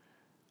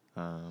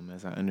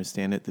 As I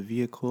understand it, the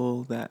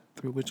vehicle that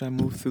through which I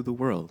move through the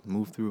world,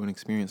 move through and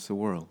experience the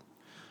world.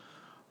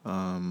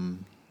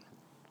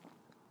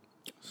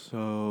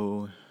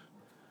 So,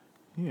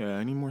 yeah,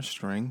 any more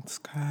strengths,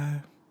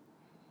 Kai?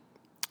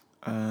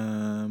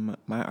 My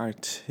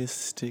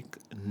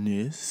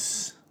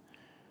artisticness.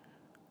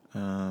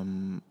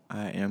 I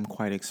am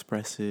quite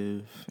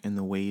expressive in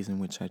the ways in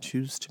which I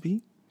choose to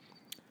be.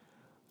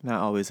 Not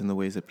always in the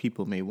ways that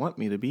people may want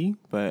me to be,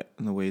 but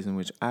in the ways in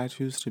which I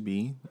choose to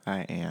be, I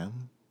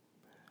am.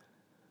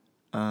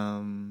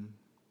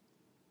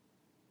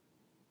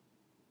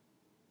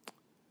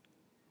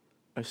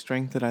 A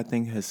strength that I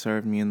think has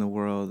served me in the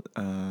world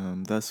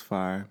thus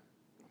far.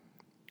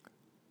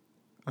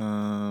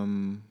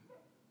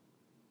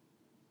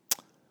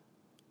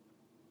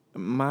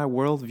 My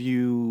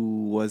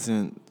worldview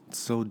wasn't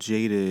so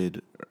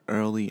jaded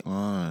early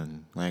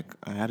on. Like,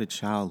 I had a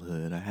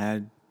childhood. I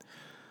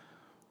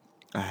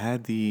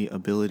had the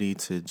ability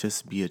to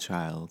just be a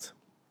child.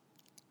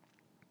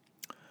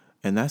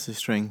 And that's a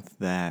strength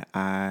that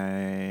I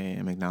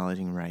am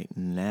acknowledging right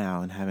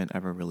now and haven't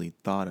ever really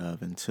thought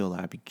of until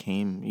I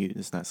became.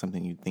 It's not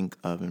something you think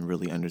of and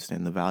really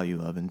understand the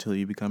value of until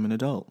you become an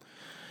adult.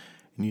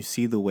 And you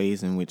see the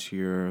ways in which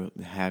you're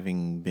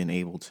having been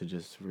able to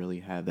just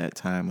really have that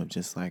time of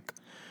just like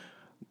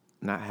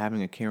not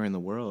having a care in the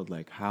world,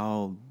 like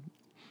how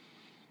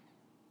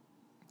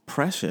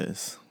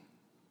precious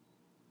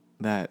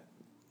that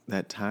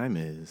time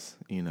is,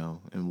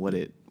 and what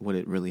it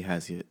really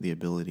has the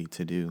ability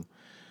to do.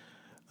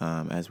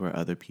 As were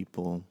other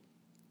people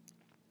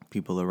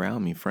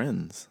around me,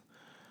 friends,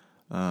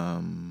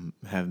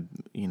 have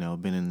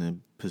been in the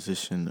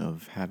position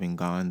of having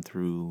gone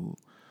through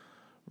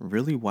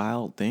really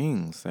wild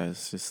things.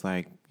 That's just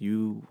like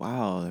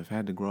I've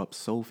had to grow up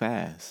so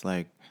fast,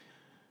 like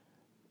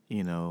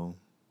and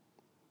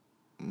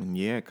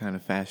it kind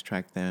of fast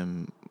tracked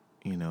them,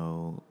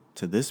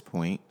 to this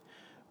point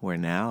where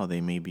now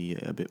they may be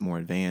a bit more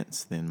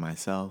advanced than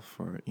myself,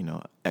 or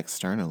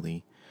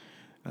externally.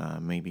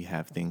 Maybe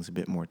have things a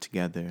bit more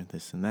together,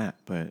 this and that.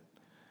 But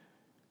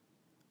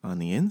on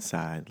the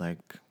inside,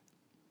 like,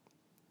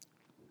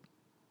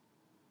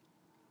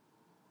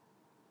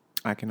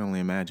 I can only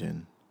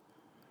imagine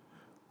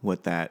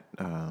what that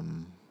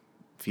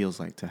feels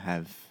like to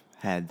have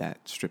had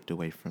that stripped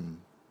away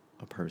from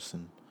a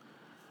person.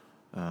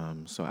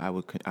 So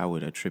I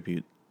would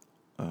attribute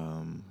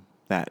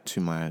that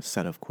to my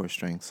set of core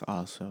strengths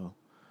also.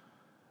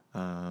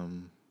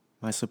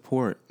 My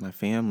support, my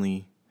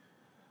family,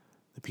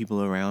 the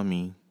people around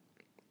me.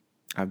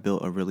 I've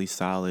built a really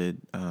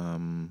solid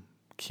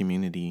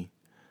community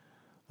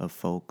of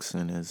folks,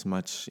 and as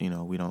much,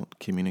 we don't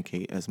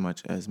communicate as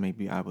much as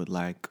maybe I would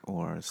like,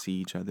 or see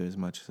each other as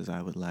much as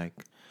I would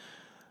like.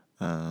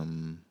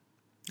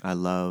 I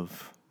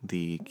love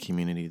the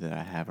community that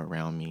I have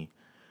around me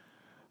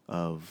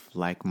of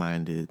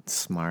like-minded,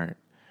 smart,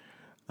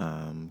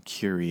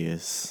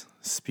 curious,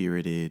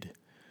 spirited,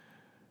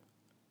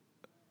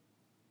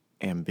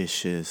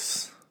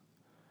 ambitious.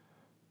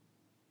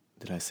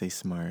 Did I say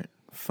smart?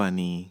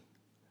 Funny.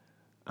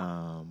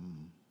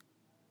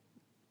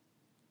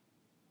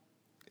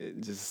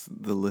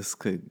 The list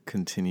could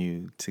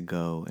continue to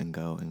go and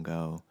go and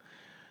go.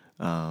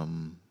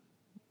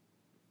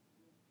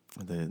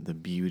 The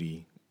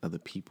beauty of the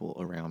people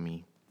around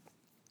me.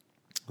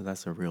 Well,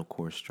 that's a real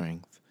core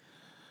strength.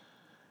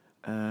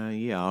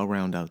 I'll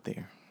round out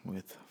there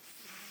with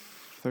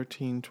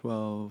 13,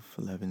 12,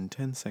 11,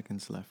 10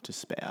 seconds left to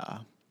spare.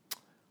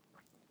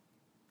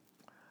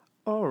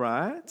 All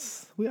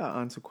right, we are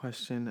on to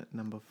question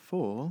number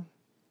 4.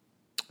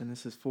 And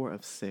this is 4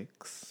 of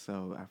 6.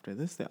 So after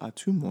this, there are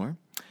 2 more.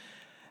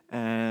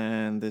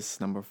 And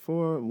this number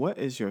 4, what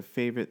is your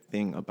favorite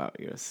thing about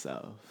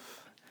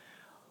yourself?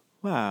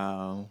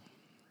 Wow.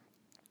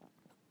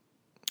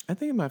 I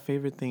think my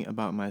favorite thing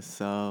about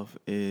myself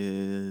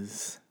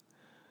is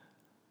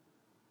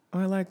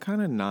I like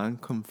kind of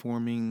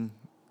non-conforming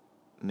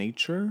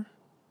nature.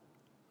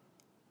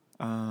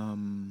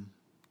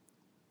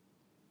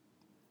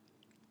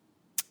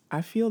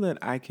 I feel that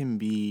I can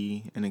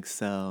be and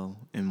excel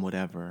in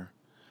whatever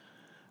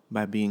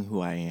by being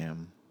who I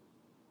am.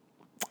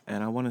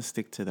 And I want to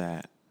stick to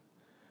that,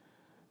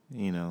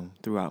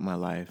 throughout my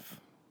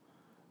life.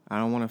 I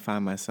don't want to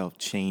find myself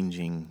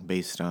changing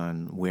based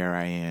on where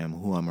I am,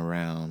 who I'm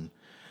around,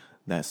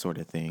 that sort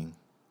of thing.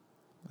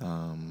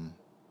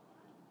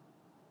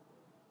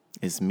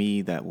 It's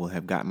me that will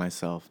have got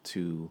myself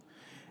to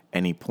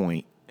any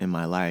point in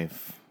my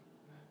life,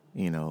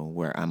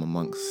 where I'm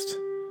amongst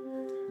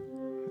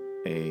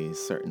a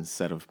certain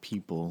set of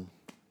people,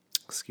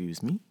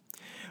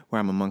 where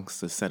I'm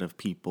amongst a set of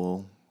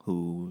people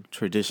who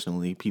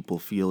traditionally people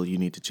feel you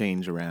need to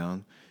change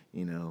around,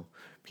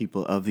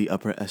 people of the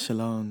upper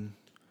echelon,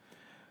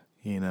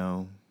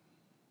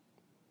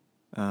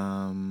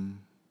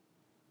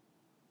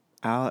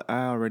 I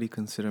already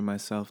consider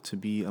myself to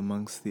be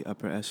amongst the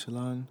upper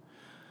echelon.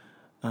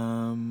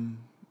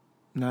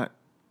 Not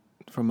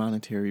for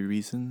monetary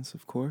reasons,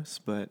 of course,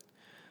 but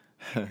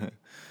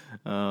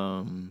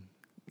um,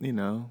 you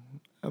know,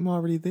 I'm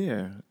already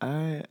there.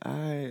 I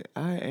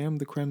am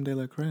the creme de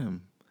la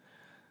creme.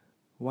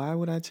 Why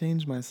would I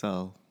change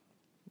myself?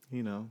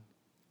 You know.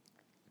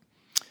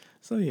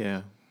 So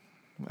yeah,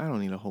 I don't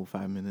need a whole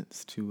 5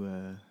 minutes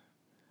to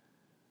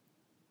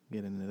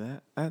get into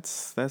that.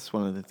 That's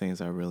one of the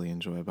things I really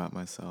enjoy about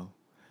myself.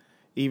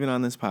 Even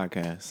on this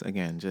podcast,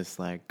 again, just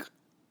like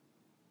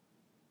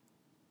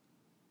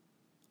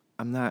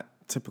I'm not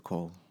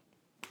typical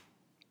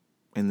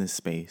in this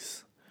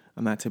space.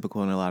 I'm not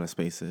typical in a lot of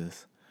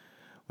spaces.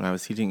 When I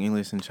was teaching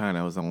English in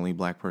China, I was the only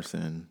black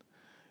person.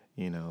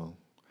 You know,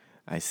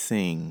 I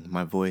sing.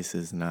 My voice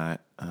is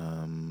not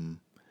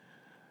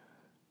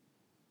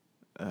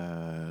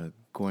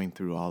going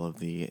through all of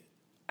the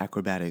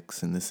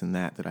acrobatics and this and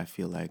that I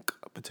feel like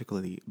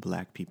particularly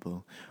black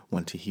people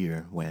want to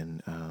hear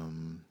when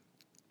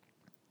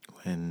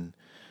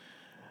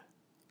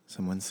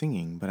someone's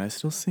singing. But I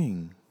still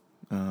sing.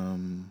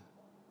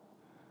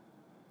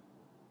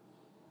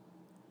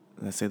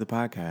 Let's say the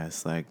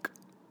podcast, like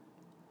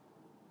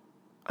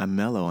I'm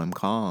mellow, I'm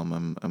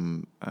calm,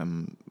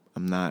 I'm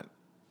not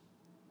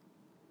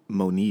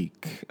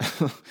Monique,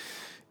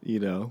 you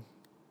know.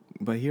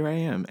 But here I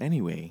am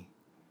anyway.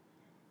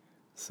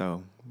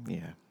 So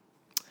yeah.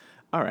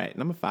 All right,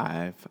 number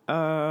 5.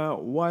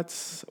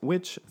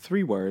 Which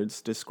 3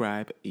 words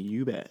describe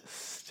you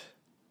best?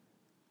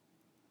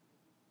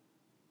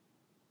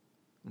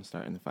 I'm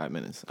starting in 5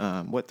 minutes.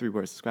 What 3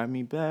 words describe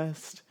me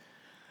best?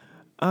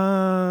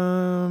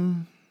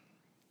 My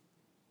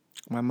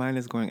mind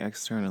is going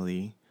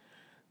externally.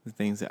 The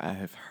things that I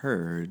have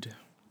heard.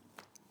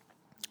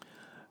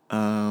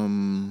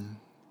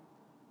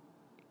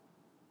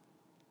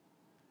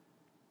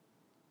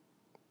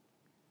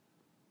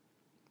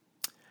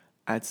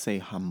 I'd say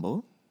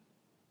humble.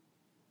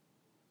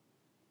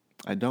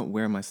 I don't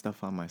wear my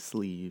stuff on my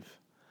sleeve.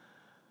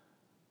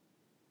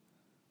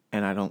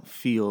 And I don't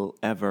feel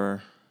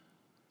ever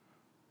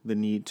the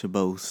need to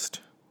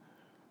boast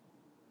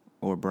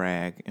or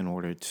brag in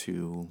order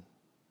to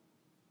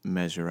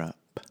measure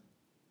up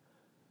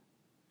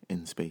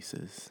in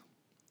spaces.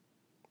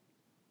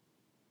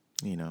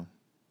 You know,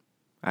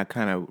 I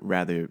kind of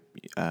rather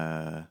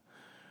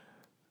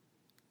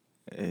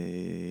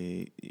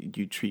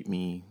you treat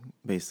me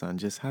based on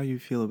just how you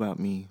feel about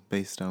me,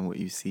 based on what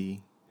you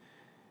see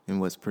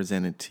and what's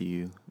presented to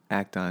you.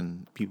 Act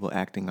on people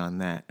acting on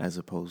that as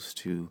opposed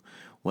to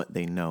what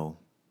they know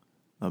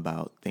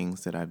about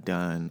things that I've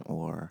done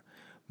or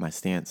my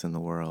stance in the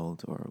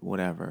world or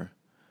whatever.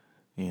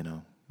 You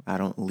know, I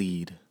don't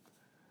lead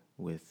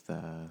with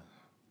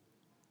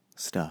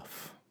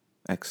stuff,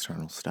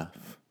 external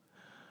stuff.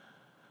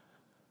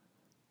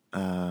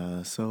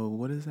 So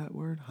what is that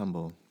word?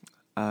 Humble.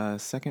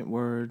 Second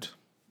word,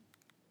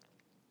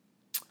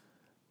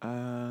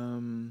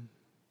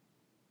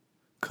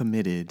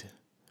 committed.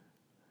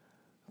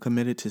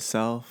 Committed to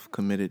self,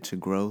 committed to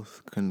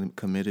growth,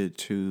 committed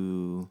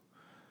to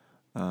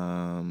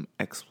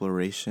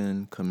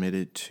exploration,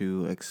 committed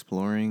to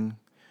exploring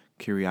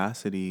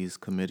curiosities,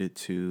 committed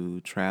to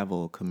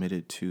travel,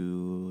 committed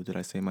to, did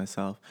I say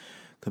myself?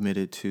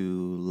 Committed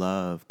to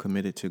love,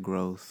 committed to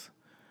growth,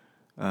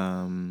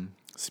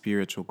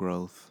 spiritual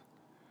growth.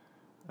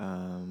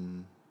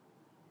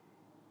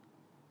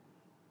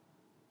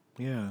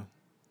 Yeah.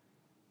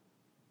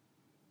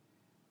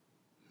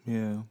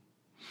 Yeah.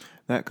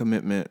 That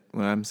commitment,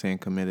 when I'm saying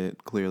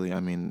committed, clearly, I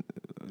mean,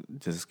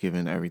 just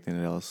given everything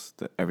else,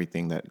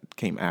 everything that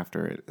came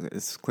after it,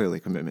 it's clearly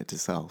a commitment to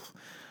self.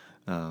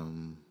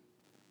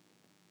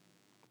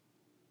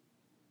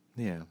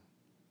 Yeah.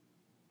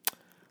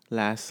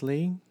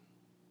 Lastly,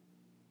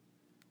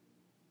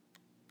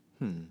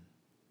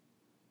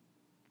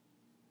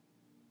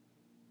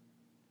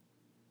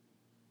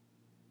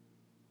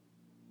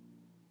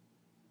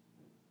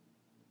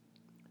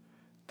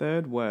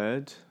 third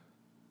word,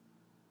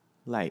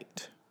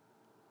 light.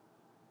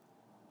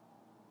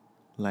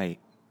 Light.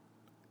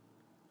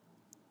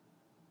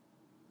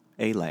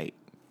 A light.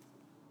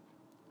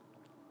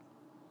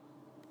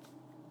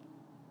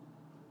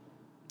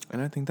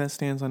 And I think that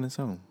stands on its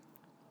own.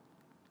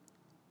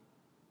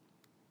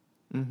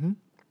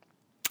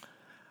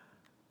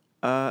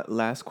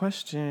 Last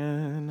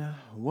question.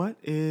 What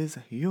is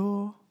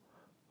your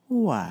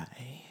why?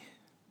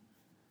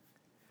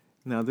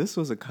 Now, this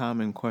was a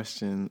common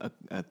question,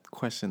 a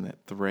question that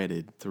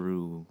threaded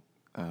through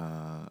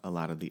a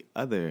lot of the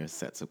other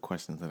sets of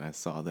questions that I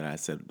saw that I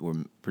said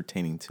were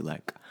pertaining to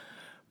like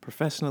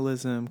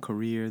professionalism,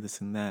 career,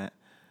 this and that.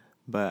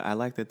 But I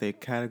like that they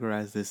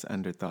categorize this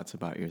under thoughts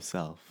about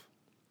yourself.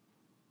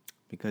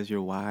 Because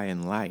your why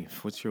in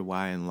life, what's your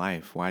why in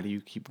life? Why do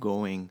you keep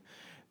going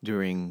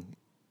during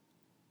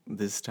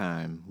this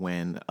time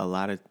when a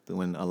lot of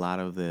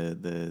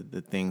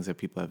the things that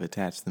people have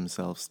attached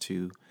themselves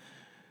to,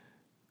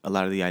 a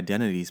lot of the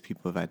identities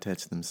people have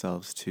attached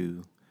themselves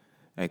to,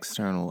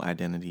 external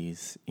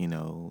identities, you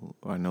know,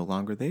 are no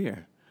longer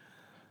there.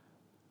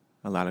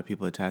 A lot of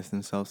people attach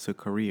themselves to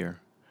career.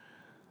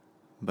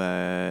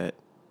 But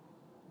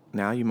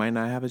now you might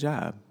not have a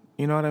job.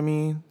 You know what I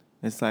mean?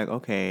 It's like,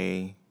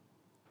 okay,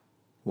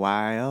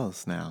 why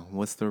else now?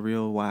 What's the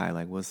real why?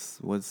 Like, what's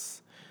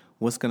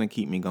gonna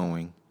keep me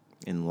going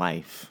in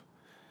life?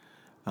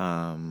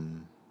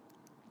 Um,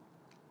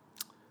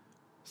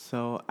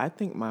 so I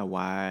think my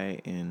why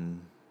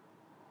in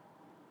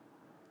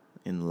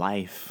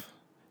life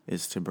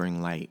is to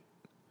bring light,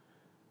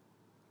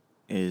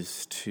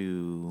 is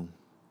to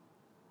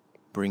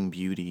bring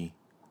beauty.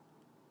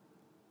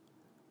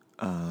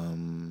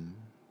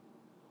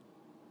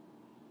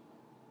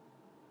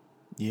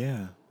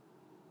 Yeah,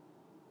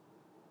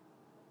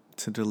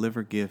 to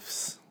deliver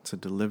gifts, to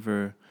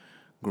deliver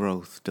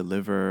growth,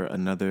 deliver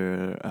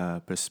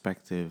another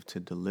perspective, to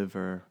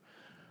deliver.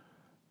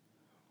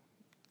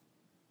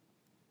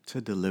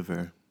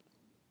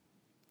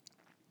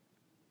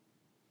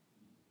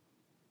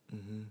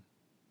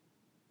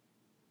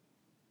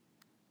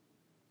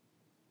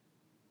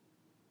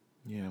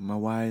 Yeah, my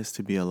why is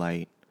to be a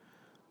light.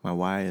 My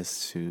why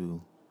is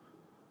to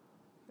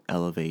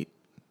elevate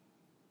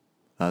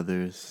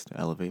others, to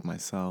elevate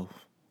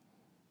myself.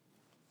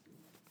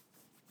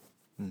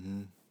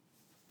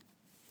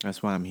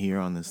 That's why I'm here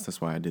on this.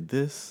 That's why I did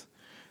this.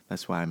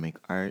 That's why I make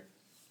art.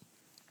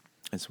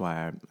 That's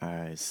why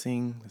I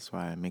sing. That's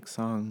why I make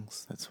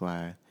songs. That's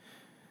why.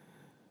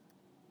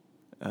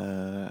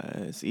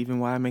 It's even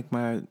why I make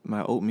my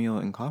oatmeal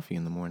and coffee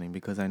in the morning,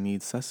 because I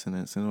need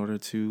sustenance in order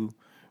to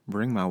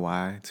bring my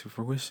why to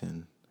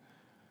fruition,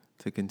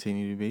 to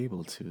continue to be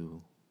able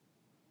to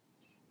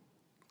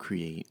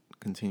create,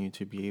 continue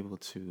to be able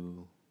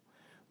to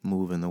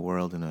move in the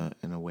world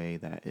in a way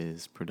that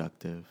is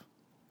productive.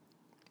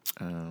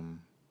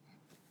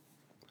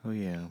 Oh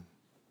yeah,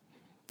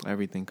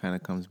 everything kind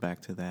of comes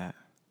back to that.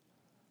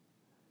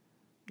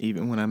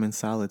 Even when I'm in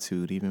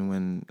solitude, even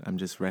when I'm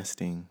just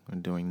resting or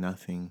doing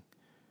nothing,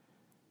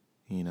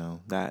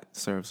 that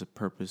serves a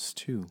purpose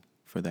too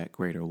for that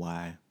greater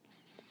why.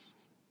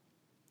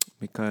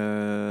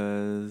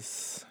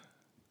 Because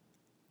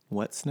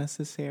what's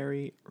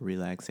necessary?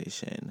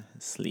 Relaxation,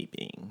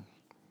 sleeping.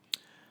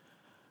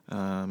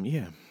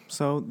 Yeah.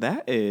 So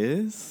that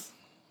is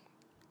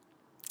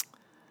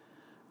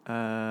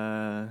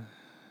the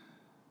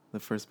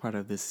first part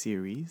of this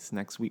series.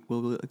 Next week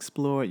we'll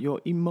explore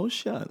your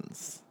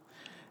emotions,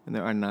 and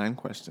there are 9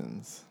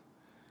 questions.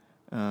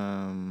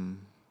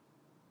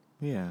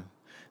 Yeah.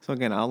 So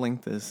again, I'll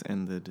link this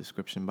in the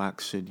description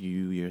box should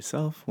you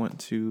yourself want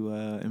to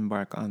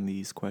embark on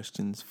these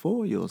questions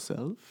for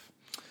yourself.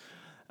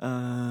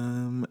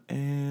 And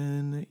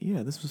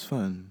yeah, this was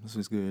fun. This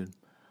was good.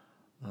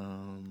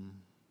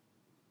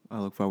 I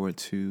look forward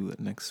to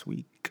next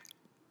week.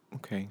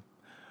 Okay.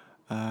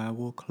 I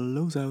will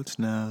close out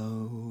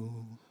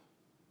now.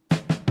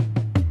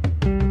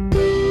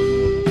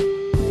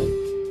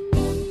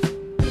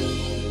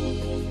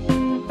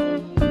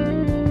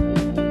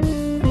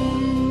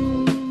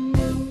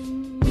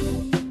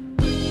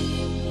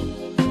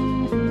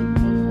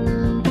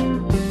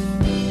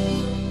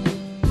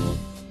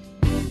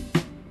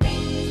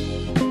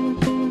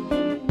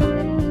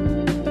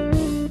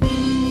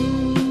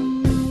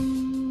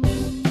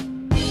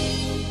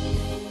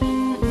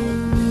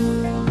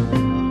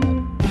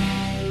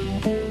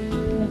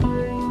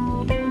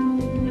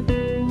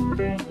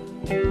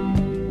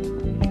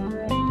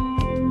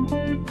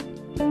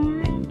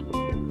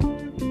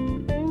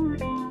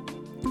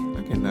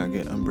 I cannot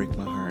get Unbreak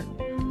My Heart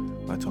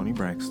by Tony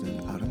Braxton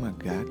out of my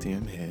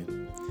goddamn head.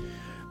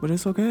 But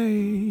it's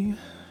okay.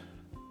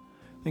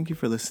 Thank you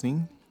for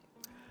listening.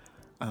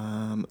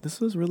 This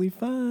was really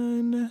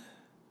fun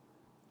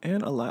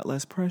and a lot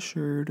less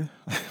pressured.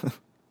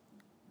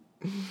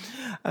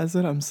 I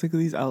said I'm sick of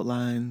these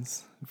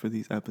outlines for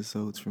these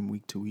episodes from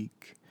week to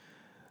week.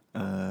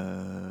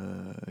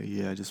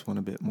 I just want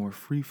a bit more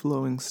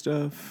free-flowing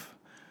stuff.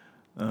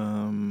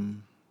 Or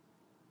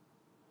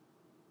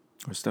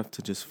stuff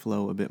to just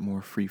flow, a bit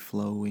more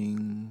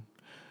free-flowing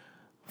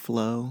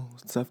flow.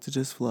 Stuff to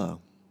just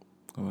flow.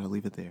 I'm going to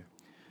leave it there.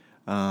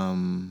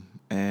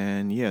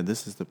 And yeah,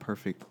 this is the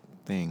perfect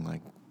thing.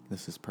 Like,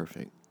 this is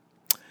perfect.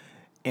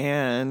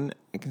 And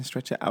I can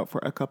stretch it out for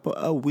a couple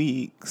of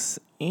weeks.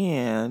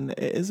 And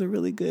it is a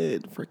really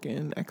good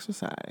freaking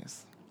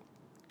exercise.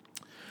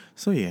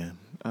 So yeah,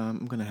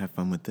 I'm going to have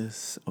fun with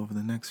this over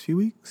the next few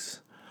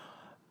weeks.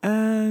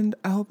 And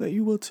I hope that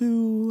you will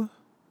too.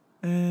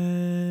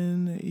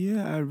 And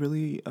yeah, I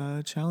really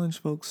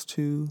challenge folks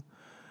to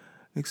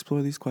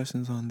explore these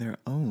questions on their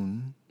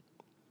own.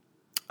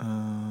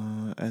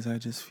 As I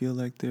just feel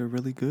like they're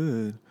really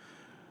good.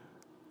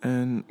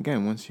 And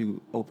again, once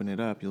you open it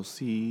up, you'll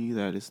see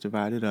that it's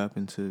divided up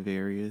into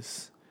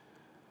various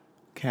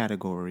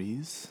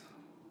categories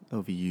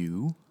of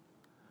you.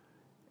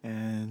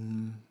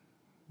 And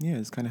yeah,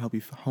 it's kind of help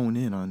you hone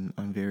in on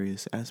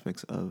various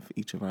aspects of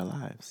each of our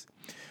lives.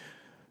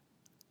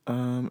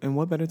 And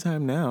what better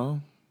time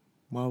now,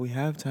 while we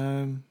have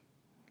time,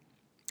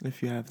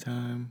 if you have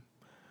time,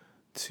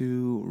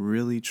 to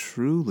really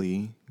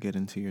truly get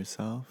into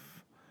yourself,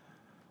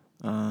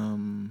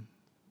 and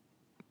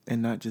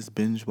not just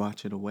binge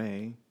watch it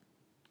away,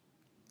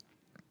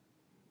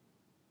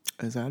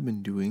 as I've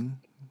been doing,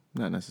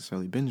 not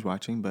necessarily binge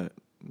watching, but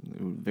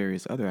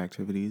various other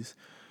activities,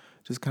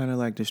 just kind of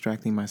like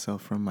distracting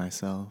myself from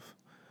myself,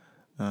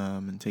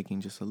 and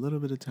taking just a little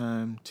bit of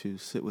time to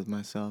sit with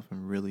myself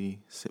and really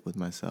sit with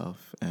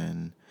myself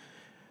and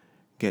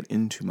get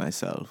into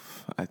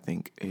myself, I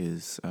think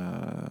is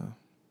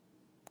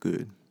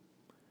good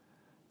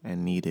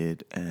and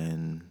needed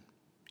and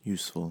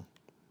useful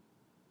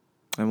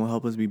and will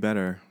help us be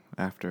better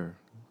after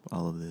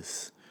all of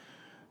this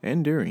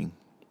and during.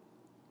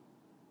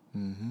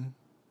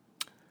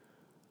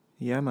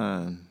 Yeah,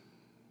 man.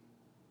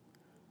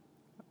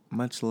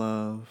 Much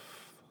love,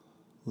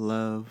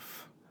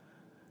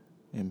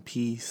 and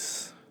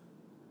peace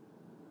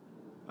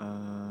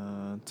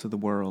to the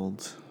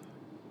world.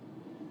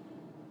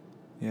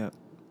 Yep.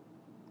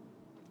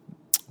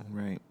 All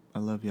right. I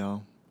love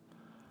y'all.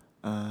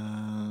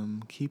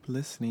 Keep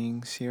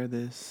listening. Share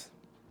this.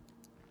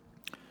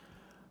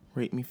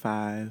 Rate me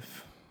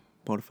 5.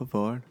 Por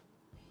favor.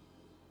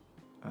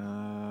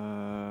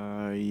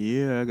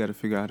 Yeah, I gotta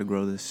figure out how to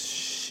grow this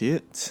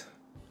shit.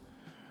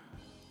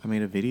 I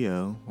made a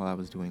video while I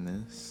was doing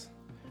this.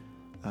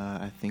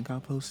 I think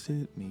I'll post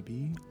it.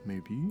 Maybe.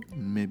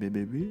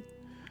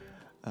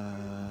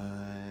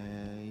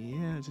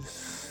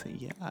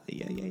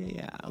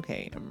 Yeah.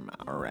 Okay, I'm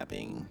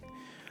wrapping.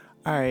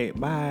 All right,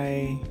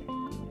 bye.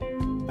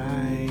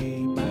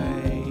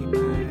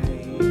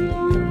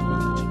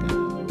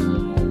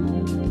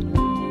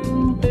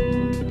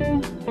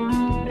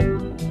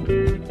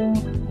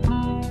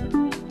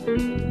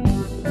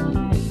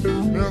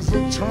 There's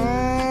a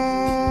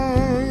time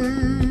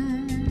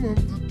of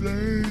the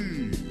day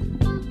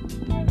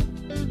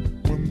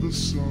when the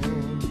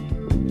sun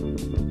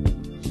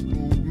is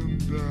going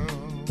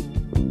down.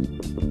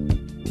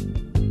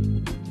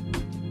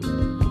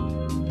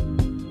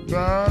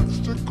 That's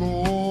the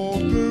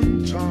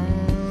golden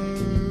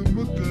time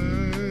of day.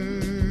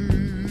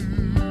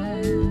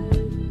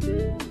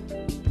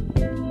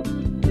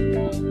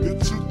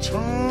 It's a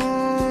time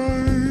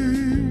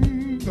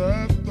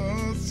that the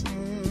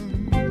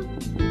sun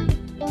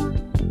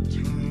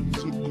turns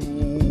to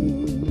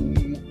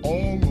gold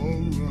all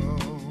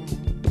around.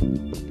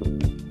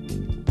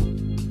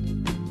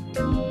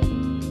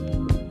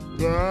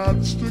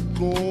 That's the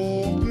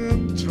golden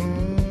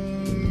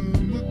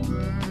time of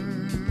day.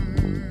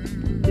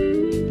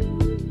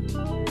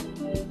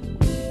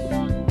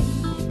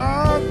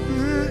 At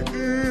the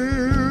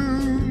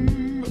end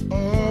of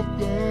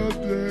the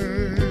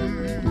day,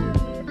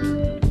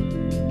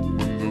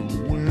 when the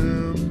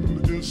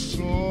wind is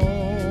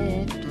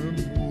soft and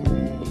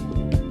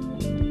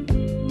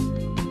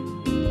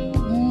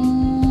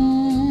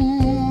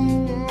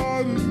warm,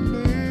 Lord, it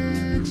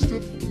makes the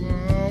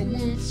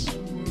flowers sway.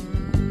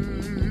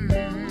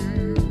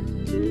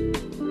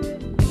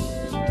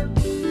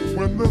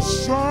 When the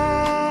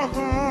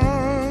sun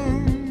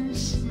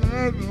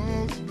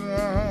settles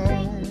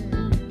down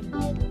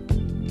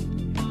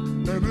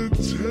and it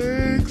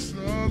takes a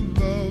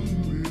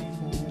lovely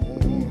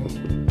form,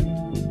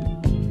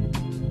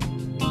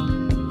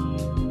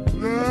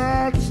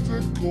 that's the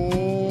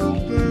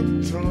golden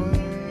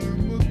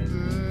time of day.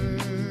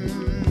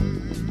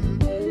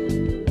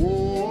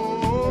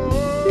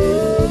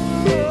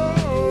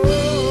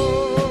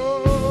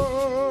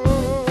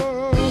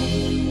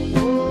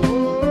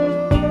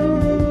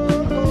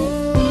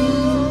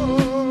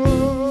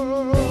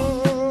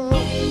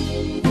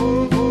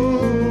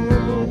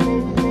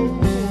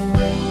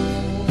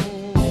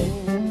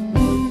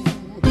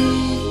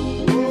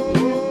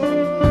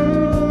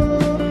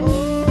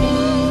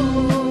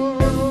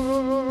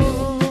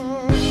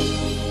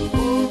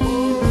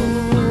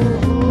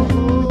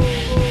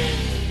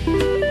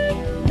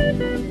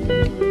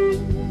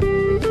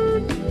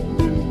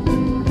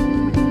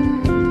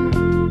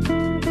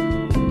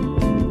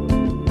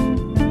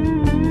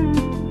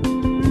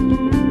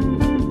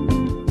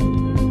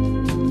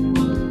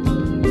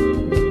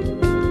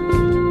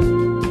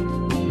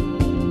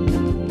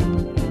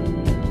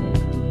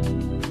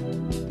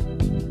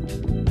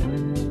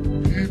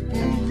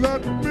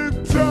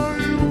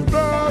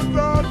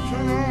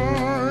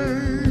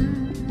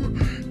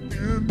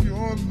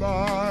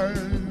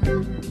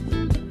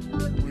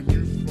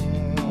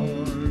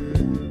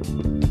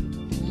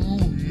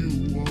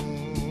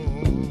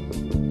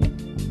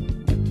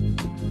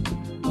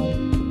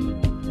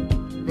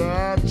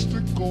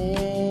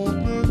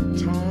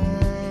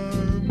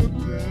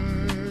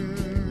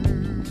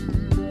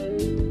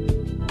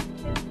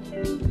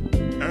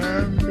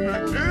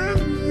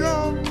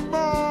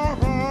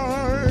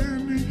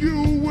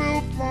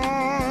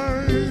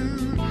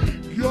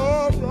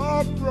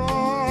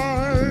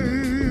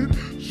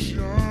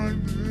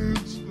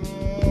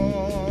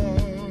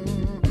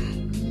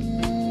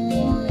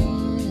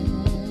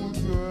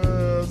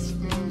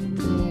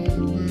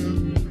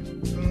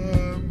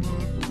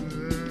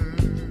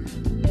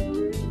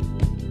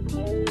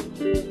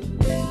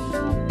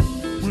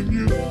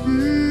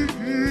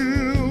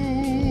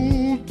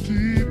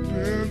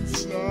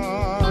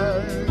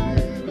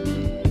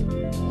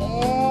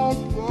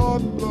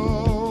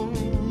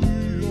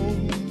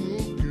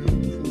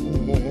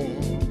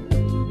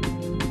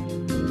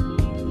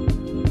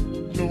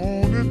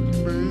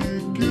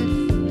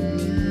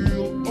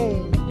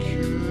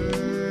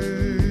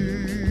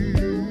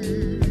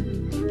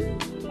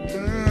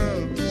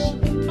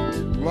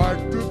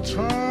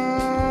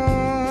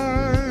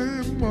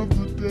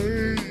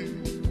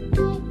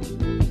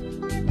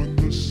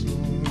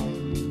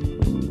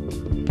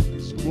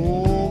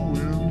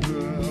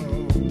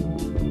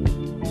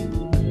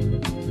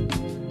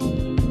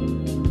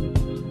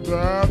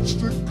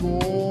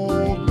 obstacle.